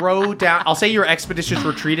 you throw down. I'll say your expeditious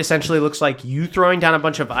retreat essentially looks like you throwing down a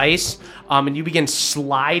bunch of ice, and you begin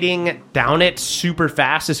sliding down it super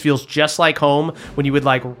fast. This feels just like home when you would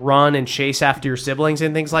like run and chase after your siblings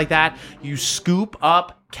and things like that. You scoop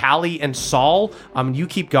up Callie and Saul. You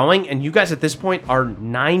keep going, and you guys at this point are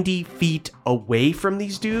 90 feet away from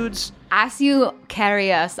these dudes. As you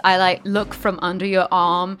carry us, I like look from under your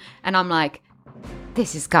arm, and I'm like,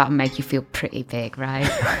 this has got to make you feel pretty big, right?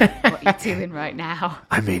 What you're doing right now.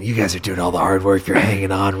 I mean, you guys are doing all the hard work. You're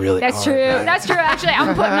hanging on really hard. That's true. Right? That's true. Actually,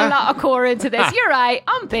 I'm putting a lot of core into this. You're right.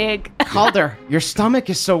 I'm big. Calder, your stomach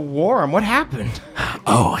is so warm. What happened?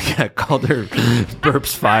 Oh, yeah, Calder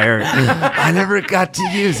burps fire. I never got to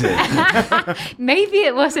use it. Maybe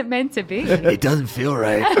it wasn't meant to be. It doesn't feel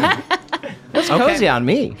right. That's cozy on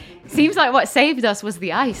me. Seems like what saved us was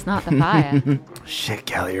the ice, not the fire. Shit,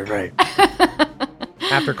 Callie, you're right.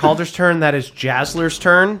 After Calder's turn, that is Jazzler's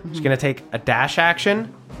turn. She's going to take a dash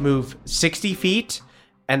action, move 60 feet,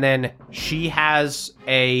 and then she has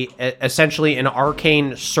essentially an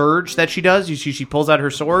arcane surge that she does. You see she pulls out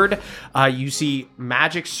her sword. You see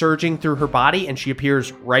magic surging through her body, and she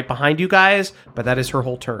appears right behind you guys, but that is her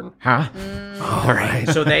whole turn. Huh? All right.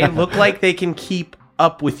 So they look like they can keep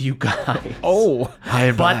up with you guys. Oh.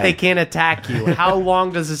 But they can't attack you. How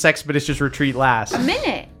long does this expeditious retreat last? A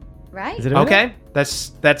minute, right? Is it a minute? Okay,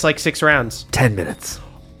 that's like 6 rounds. 10 minutes.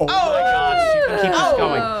 Oh my god, so you can keep this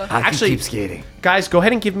going. I can Actually, keep skating. guys, go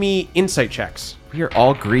ahead and give me insight checks. We are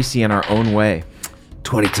all greasy in our own way.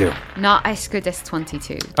 22. Not as good as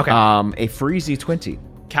 22. Okay. A freezy 20.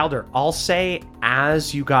 Calder, I'll say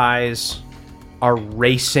as you guys are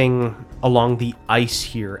racing along the ice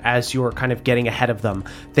here, as you're kind of getting ahead of them,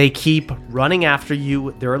 they keep running after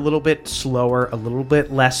you. They're a little bit slower, a little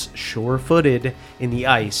bit less sure-footed in the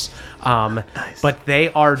ice. But they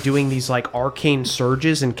are doing these like arcane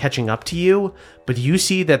surges and catching up to you, but you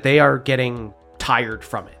see that they are getting tired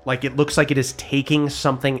from it. Like it looks like it is taking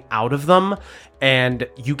something out of them, and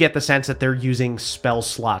you get the sense that they're using spell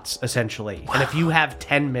slots essentially. Wow. And if you have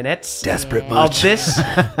 10 minutes Desperate of much. this,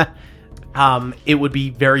 it would be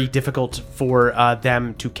very difficult for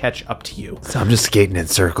them to catch up to you. So I'm just skating in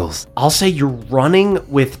circles. I'll say you're running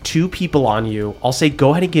with 2 people on you. I'll say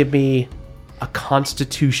go ahead and give me a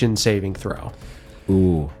Constitution saving throw.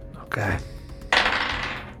 Ooh. Okay.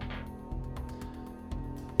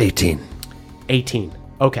 18. 18.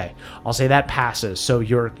 Okay, I'll say that passes. So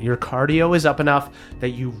your cardio is up enough that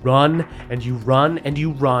you run and you run and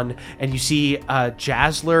you run, and you see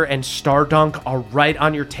Jazzler and Stardunk are right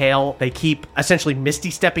on your tail. They keep essentially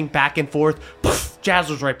misty stepping back and forth. Poof,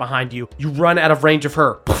 Jazzler's right behind you. You run out of range of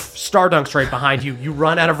her. Poof, Stardunk's right behind you. You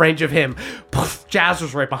run out of range of him. Poof,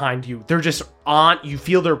 Jazzler's right behind you. They're just on. You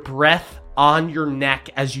feel their breath on your neck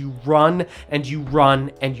as you run and you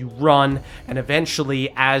run and you run, and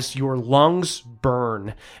eventually as your lungs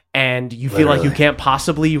burn and you feel like you can't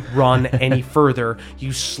possibly run any further,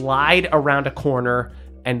 you slide around a corner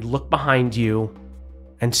and look behind you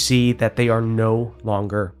and see that they are no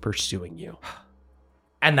longer pursuing you.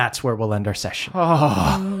 And that's where we'll end our session. That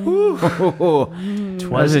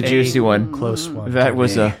was a juicy one. Close one. That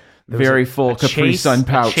was a very full Capri Sun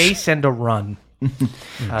pouch. A chase and a run. The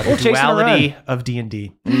chase and a duality run. of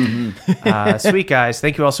D&D. Sweet guys,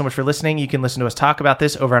 thank you all so much for listening. You can listen to us talk about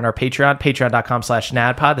this over on our Patreon,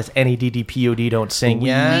 patreon.com/NADPOD. That's NADDPOD. Don't sing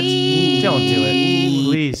yet. Don't do it.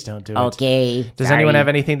 Please don't do it. Okay. Does anyone have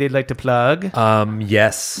anything they'd like to plug?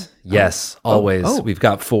 Yes, always. We've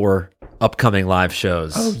got 4 upcoming live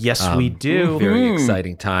shows. Oh, yes, we do. Very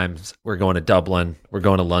exciting times. We're going to Dublin. We're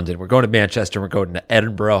going to London. We're going to Manchester. We're going to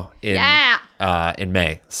Edinburgh in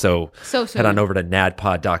May. So head on over to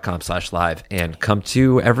nadpod.com/live and come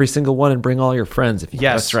to every single one and bring all your friends if you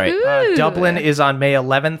Yes, that's right. Dublin is on May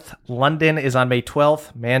 11th. London is on May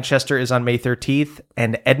 12th. Manchester is on May 13th.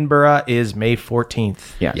 And Edinburgh is May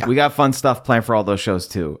 14th. Yeah, we got fun stuff planned for all those shows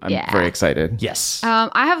too. I'm very excited. Yes.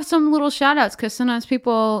 I have some little shout outs because sometimes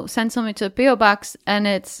people send something to a P.O. box and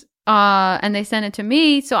it's and they send it to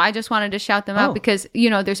me, so I just wanted to shout them out because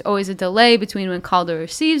there's always a delay between when Calder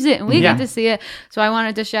receives it and we get to see it. So I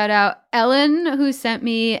wanted to shout out Ellen, who sent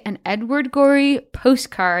me an Edward Gorey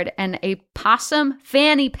postcard and a possum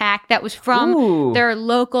fanny pack that was from their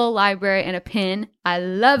local library and a pin. I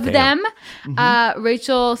love them.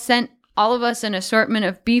 Rachel sent all of us an assortment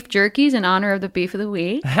of beef jerkies in honor of the beef of the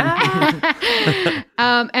week.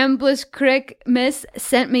 Embliss Crick Miss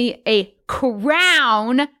sent me a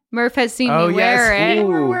crown. Murph has seen me wear it. You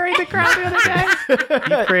were wearing the crown the other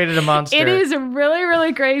day. You created a monster. It is really,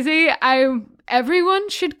 really crazy. everyone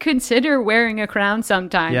should consider wearing a crown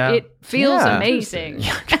sometime. Yeah. It feels Yeah. amazing.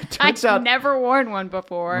 Turns I've out never worn one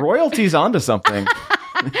before. royalty's onto something.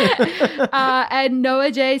 And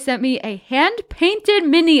Noah J sent me a hand-painted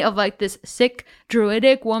mini of like this sick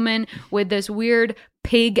druidic woman with this weird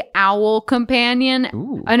pig owl companion.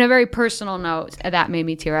 On a very personal note, that made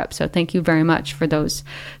me tear up. So thank you very much for those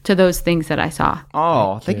things that I saw.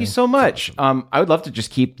 Oh, thank you so much. I would love to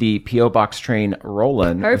just keep the P.O. Box train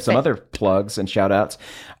rolling with some other plugs and shout outs.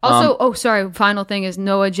 Also, final thing is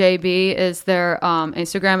Noah JB is their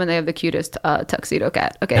Instagram, and they have the cutest tuxedo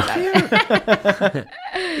cat. Okay, bye.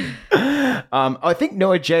 I think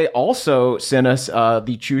Noah J also sent us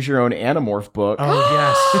the Choose Your Own Animorph book.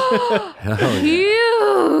 Oh, yes.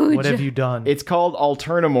 Huge. What have you done? It's called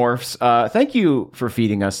Alternamorphs. Thank you for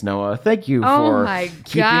feeding us, Noah. Thank you for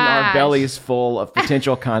keeping our gosh. bellies full of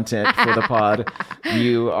potential content for the pod.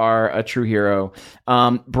 You are a true hero.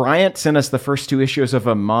 Bryant sent us the first 2 issues of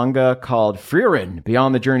a manga called Frieren,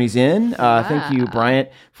 Beyond the Journey's End. Thank you, Bryant,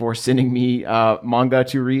 for sending me manga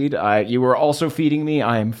to read. You were also feeding me.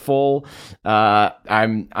 I am full. I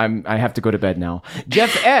have to go to bed now.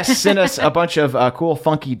 Jeff S. sent us a bunch of cool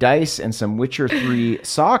funky dice and some Witcher 3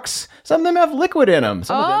 socks. Some of them have liquid in them.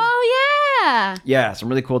 Some of them. Yeah. Yeah, some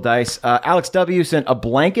really cool dice. Alex W. sent a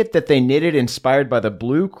blanket that they knitted inspired by the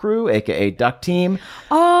Blue Crew, aka Duck Team.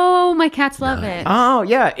 Oh, my cats love it. Oh,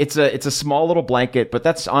 yeah. It's a small little blanket, but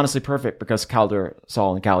that's honestly perfect because Calder,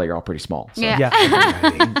 Saul, and Callie are all pretty small. So. Yeah.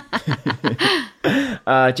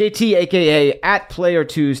 JT, aka at Player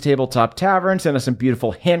 2's Tabletop Tavern, sent us some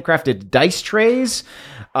beautiful handcrafted dice trays.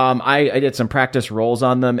 I did some practice rolls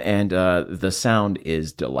on them, and the sound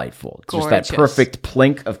is delightful. It's just that perfect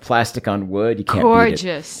plink of plastic on wood. You can't beat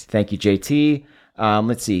it. Thank you, JT.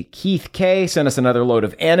 Let's see. Keith K sent us another load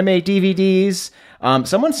of anime DVDs.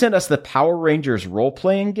 Someone sent us the Power Rangers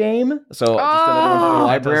role-playing game. So just another one from the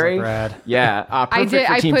library. Yeah, perfect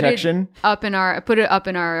for Team Tection. I put it up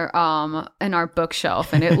in our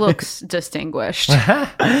bookshelf, and it looks distinguished.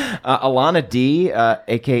 Alana D,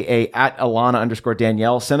 aka at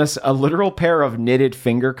Alana_Danielle, sent us a literal pair of knitted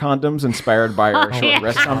finger condoms inspired by our short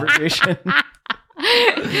rest conversation.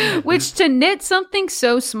 Which, to knit something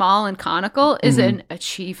so small and conical is an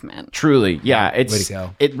achievement. Truly, yeah. Way to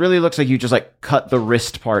go. It really looks like you just like cut the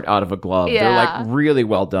wrist part out of a glove. Yeah. They're like really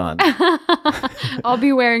well done. I'll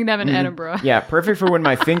be wearing them in Edinburgh. Yeah, perfect for when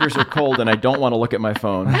my fingers are cold and I don't want to look at my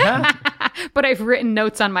phone. But I've written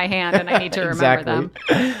notes on my hand and I need to remember them.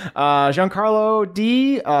 Giancarlo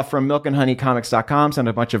D from milkandhoneycomics.com sent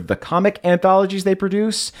a bunch of the comic anthologies they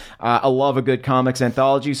produce. I love a good comics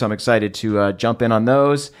anthology, so I'm excited to jump in on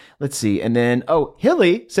those. Let's see. And then,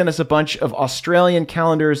 Hilly sent us a bunch of Australian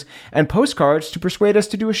calendars and postcards to persuade us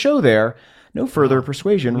to do a show there. No further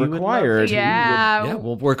persuasion required. Yeah.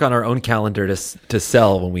 We'll work on our own calendar to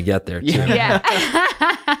sell when we get there, too. Yeah.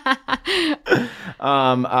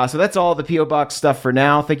 So that's all the P.O. Box stuff for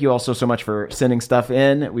now. Thank you also so much for sending stuff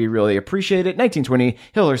in. We really appreciate it. 1920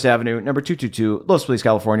 Hillhurst Avenue, number 222, Los Feliz,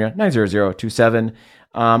 California, 90027.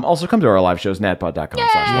 Also come to our live shows, nadpod.com.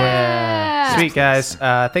 Yeah. Sweet, guys.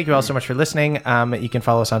 Thank you all so much for listening. You can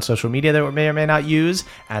follow us on social media that we may or may not use.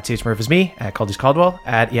 At CHMurph is me, at Caldy's Caldwell,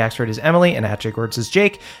 at EAXford is Emily, and at Jake Words is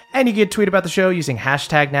Jake. And you can tweet about the show using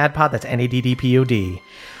hashtag NADPOD. That's NADDPOD.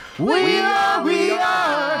 We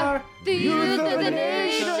are the youth of the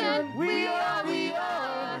nation. We are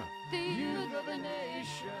the youth of the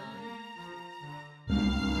nation.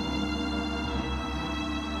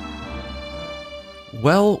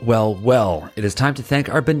 Well, it is time to thank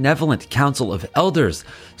our benevolent council of elders,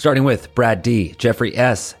 starting with Brad D., Jeffrey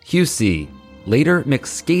S., Hugh C., Later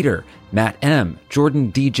McSkater, Matt M.,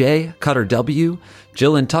 Jordan DJ, Cutter W.,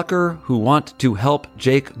 Jill and Tucker, who want to help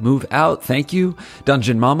Jake move out, thank you,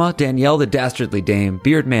 Dungeon Mama, Danielle the Dastardly Dame,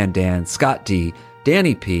 Beardman Dan, Scott D.,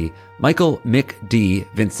 Danny P., Michael Mick D.,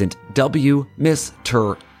 Vincent W., Miss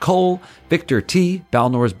Tur Cole, Victor T.,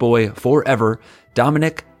 Balnor's Boy Forever,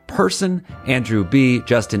 Dominic Person, Andrew B.,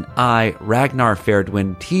 Justin I., Ragnar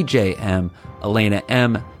Fairdwin, TJ M., Elena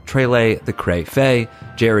M., Trele the Cray Fay,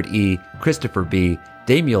 Jared E., Christopher B.,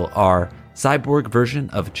 Damiel R., Cyborg version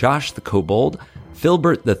of Josh the Kobold,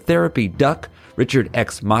 Filbert the Therapy Duck, Richard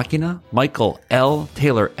X Machina, Michael L.,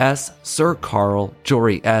 Taylor S., Sir Carl,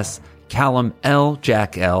 Jory S., Callum L.,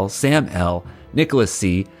 Jack L., Sam L., Nicholas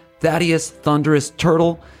C., Thaddeus Thunderous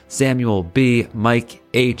Turtle, Samuel B., Mike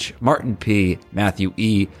H., Martin P., Matthew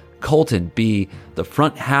E., Colton B., the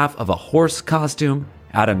front half of a horse costume,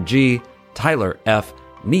 Adam G., Tyler F.,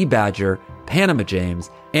 Knee Badger, Panama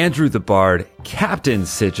James, Andrew the Bard, Captain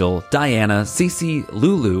Sigil, Diana, Cece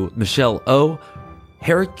Lulu, Michelle O.,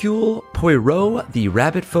 Hercule Poirot, the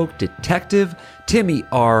Rabbit Folk Detective, Timmy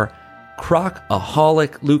R,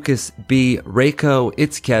 Crocaholic, Lucas B, Rayco,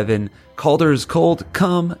 It's Kevin, Calder's Cold,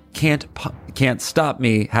 Come, Can't Stop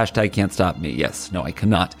Me, hashtag Can't Stop Me, yes, no I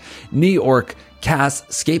cannot, New York, Cass,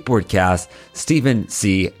 Skateboard Cass, Stephen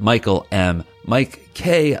C, Michael M, Mike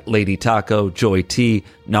K, Lady Taco, Joy T,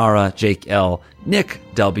 Nara, Jake L, Nick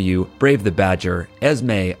W, Brave the Badger,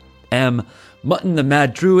 Esme M, Mutton the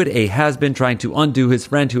Mad Druid, a has-been trying to undo his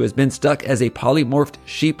friend who has been stuck as a polymorphed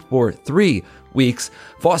sheep for 3 weeks,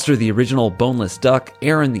 Foster the original boneless duck,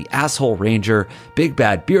 Aaron the asshole ranger, Big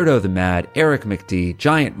Bad Beardo the Mad, Eric McD,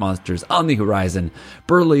 Giant Monsters on the Horizon,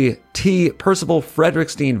 Burley T, Percival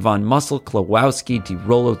Frederickstein von Muscle, Klawowski D.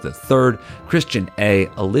 Rollo III, Christian A,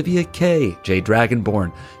 Olivia K, J.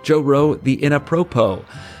 Dragonborn, Joe Rowe the Inapropo,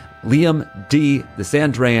 Liam D, the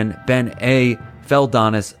Sandrayan, Ben A,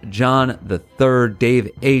 Feldonis, John the Third, Dave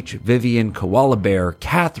H, Vivian Koala Bear,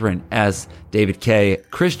 Catherine S, David K,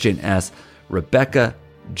 Christian S, Rebecca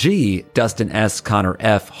G, Dustin S, Connor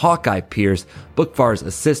F, Hawkeye Pierce, Bookfar's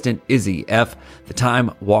assistant Izzy F, The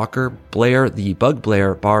Time Walker, Blair the Bug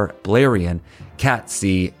Blair, Bar Blarian, Cat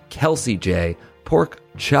C, Kelsey J, Pork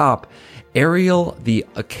Chop, Ariel the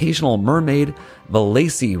Occasional Mermaid,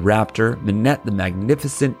 Valacy Raptor, Minette the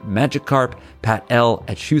Magnificent, Magikarp, Pat L,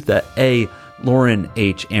 Achutha A, Lauren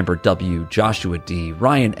H, Amber W, Joshua D,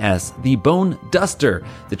 Ryan S, The Bone Duster,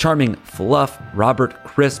 The Charming Fluff, Robert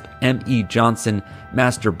Crisp, M.E. Johnson,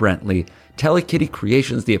 Master Brentley, Telekitty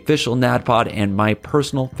Creations, the official NADPod, and my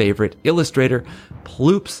personal favorite illustrator,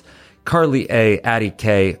 Ploops, Carly A, Addie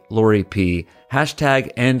K, Lori P,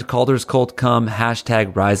 hashtag End Calder's Cold Come,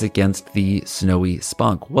 hashtag Rise Against the Snowy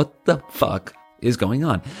Spunk. What the fuck is going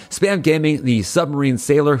on? Spam Gaming, the submarine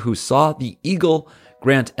sailor who saw the eagle,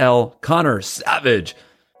 Grant L, Connor Savage,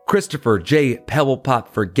 Christopher J, Pebblepop,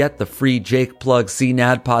 Forget the Free Jake Plug,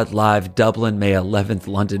 CNADPod Live, Dublin, May 11th,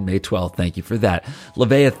 London, May 12th. Thank you for that.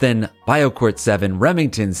 Leviathan, Biocourt 7,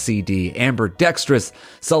 Remington CD, Amber Dextrous,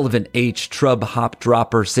 Sullivan H, Trub Hop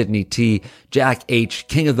Dropper, Sydney T, Jack H,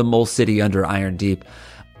 King of the Mole City under Iron Deep,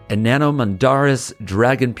 Enano Mandaris,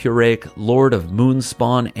 Dragon Purake, Lord of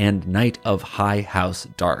Moonspawn, and Knight of High House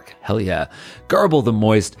Dark. Hell yeah. Garble the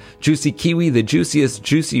Moist, Juicy Kiwi, the juiciest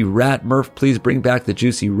Juicy Rat. Murph, please bring back the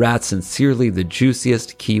Juicy Rat. Sincerely, the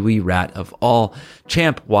juiciest Kiwi Rat of all.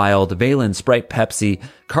 Champ Wild, Valen Sprite Pepsi,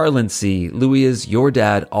 Carlin C, Louis is your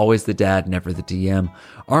dad, always the dad, never the DM.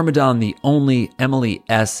 Armadon the only, Emily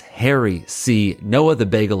S, Harry C, Noah the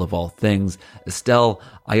Bagel of all things, Estelle,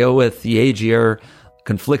 Iowa Theagier,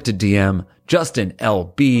 Conflicted DM, Justin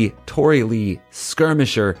LB, Tori Lee,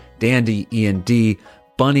 Skirmisher, Dandy Ian D,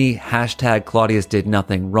 Bunny, hashtag Claudius did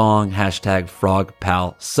nothing wrong, hashtag Frog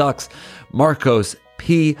Pal sucks, Marcos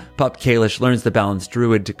P, Pup Kalish learns the balance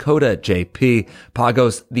druid, Dakota JP,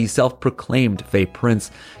 Pagos, the self-proclaimed Fae Prince,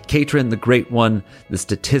 Katrin the Great One, the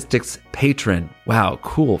statistics patron, wow,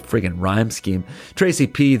 cool friggin' rhyme scheme, Tracy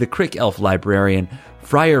P, the Crick Elf Librarian,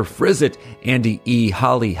 Friar Frizzit, Andy E,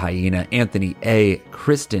 Holly Hyena, Anthony A,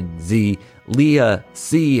 Kristen Z, Leah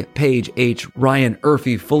C, Paige H, Ryan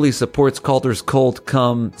Urfy fully supports Calder's Cold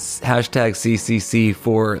Come, hashtag CCC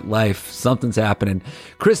for life, something's happening,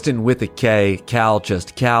 Kristen with a K, Cal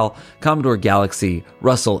just Cal, Commodore Galaxy,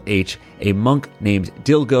 Russell H, a monk named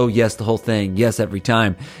Dilgo, yes the whole thing, yes every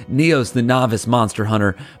time, Neos the novice monster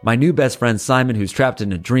hunter, my new best friend Simon who's trapped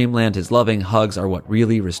in a dreamland, his loving hugs are what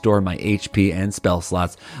really restore my HP and spell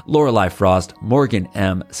slots, Lorelei Frost, Morgan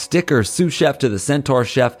M, Sticker, sous chef to the Centaur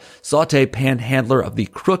Chef, Saute Panhandler of the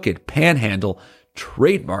Crooked Panhandle,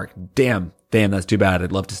 trademark, damn, that's too bad.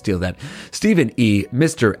 I'd love to steal that. Stephen E,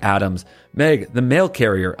 Mr. Adams, Meg, the mail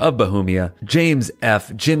carrier of Bohemia, James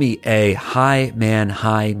F, Jimmy A, hi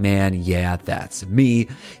man, yeah, that's me,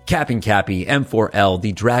 Capping Cappy, M4L,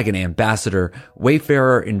 the Dragon Ambassador,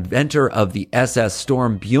 Wayfarer, inventor of the SS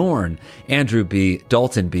Storm Bjorn, Andrew B,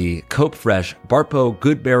 Dalton B, Cope Fresh, Barpo,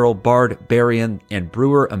 Good Barrel, Bard, Barian, and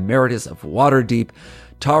Brewer Emeritus of Waterdeep,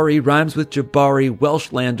 Tari, rhymes with Jabari,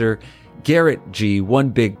 Welshlander, Garrett G, One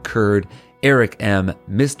Big Curd, Eric M,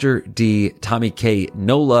 Mr. D, Tommy K,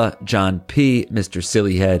 Nola, John P, Mr.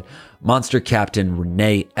 Sillyhead, Monster Captain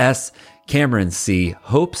Renee S, Cameron C,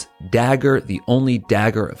 Hope's Dagger, the only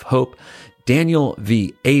dagger of hope, Daniel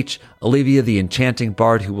V.H., Olivia the Enchanting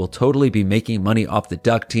Bard, who will totally be making money off the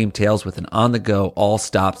Duck Team Tales with an on-the-go,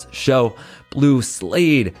 all-stops show, Blue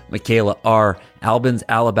Slade, Michaela R., Albin's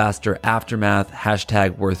Alabaster Aftermath,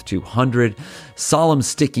 hashtag worth 200, Solemn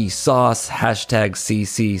Sticky Sauce, hashtag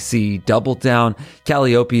CCC Double Down,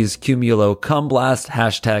 Calliope's Cumulo Cum Blast,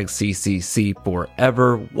 hashtag CCC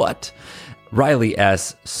Forever What, Riley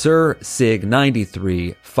S., Sir Sig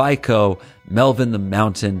 93, FICO, Melvin the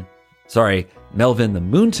Mountain, Melvin the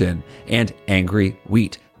Moonton, and Angry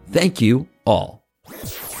Wheat. Thank you all.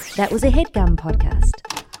 That was a HeadGum podcast.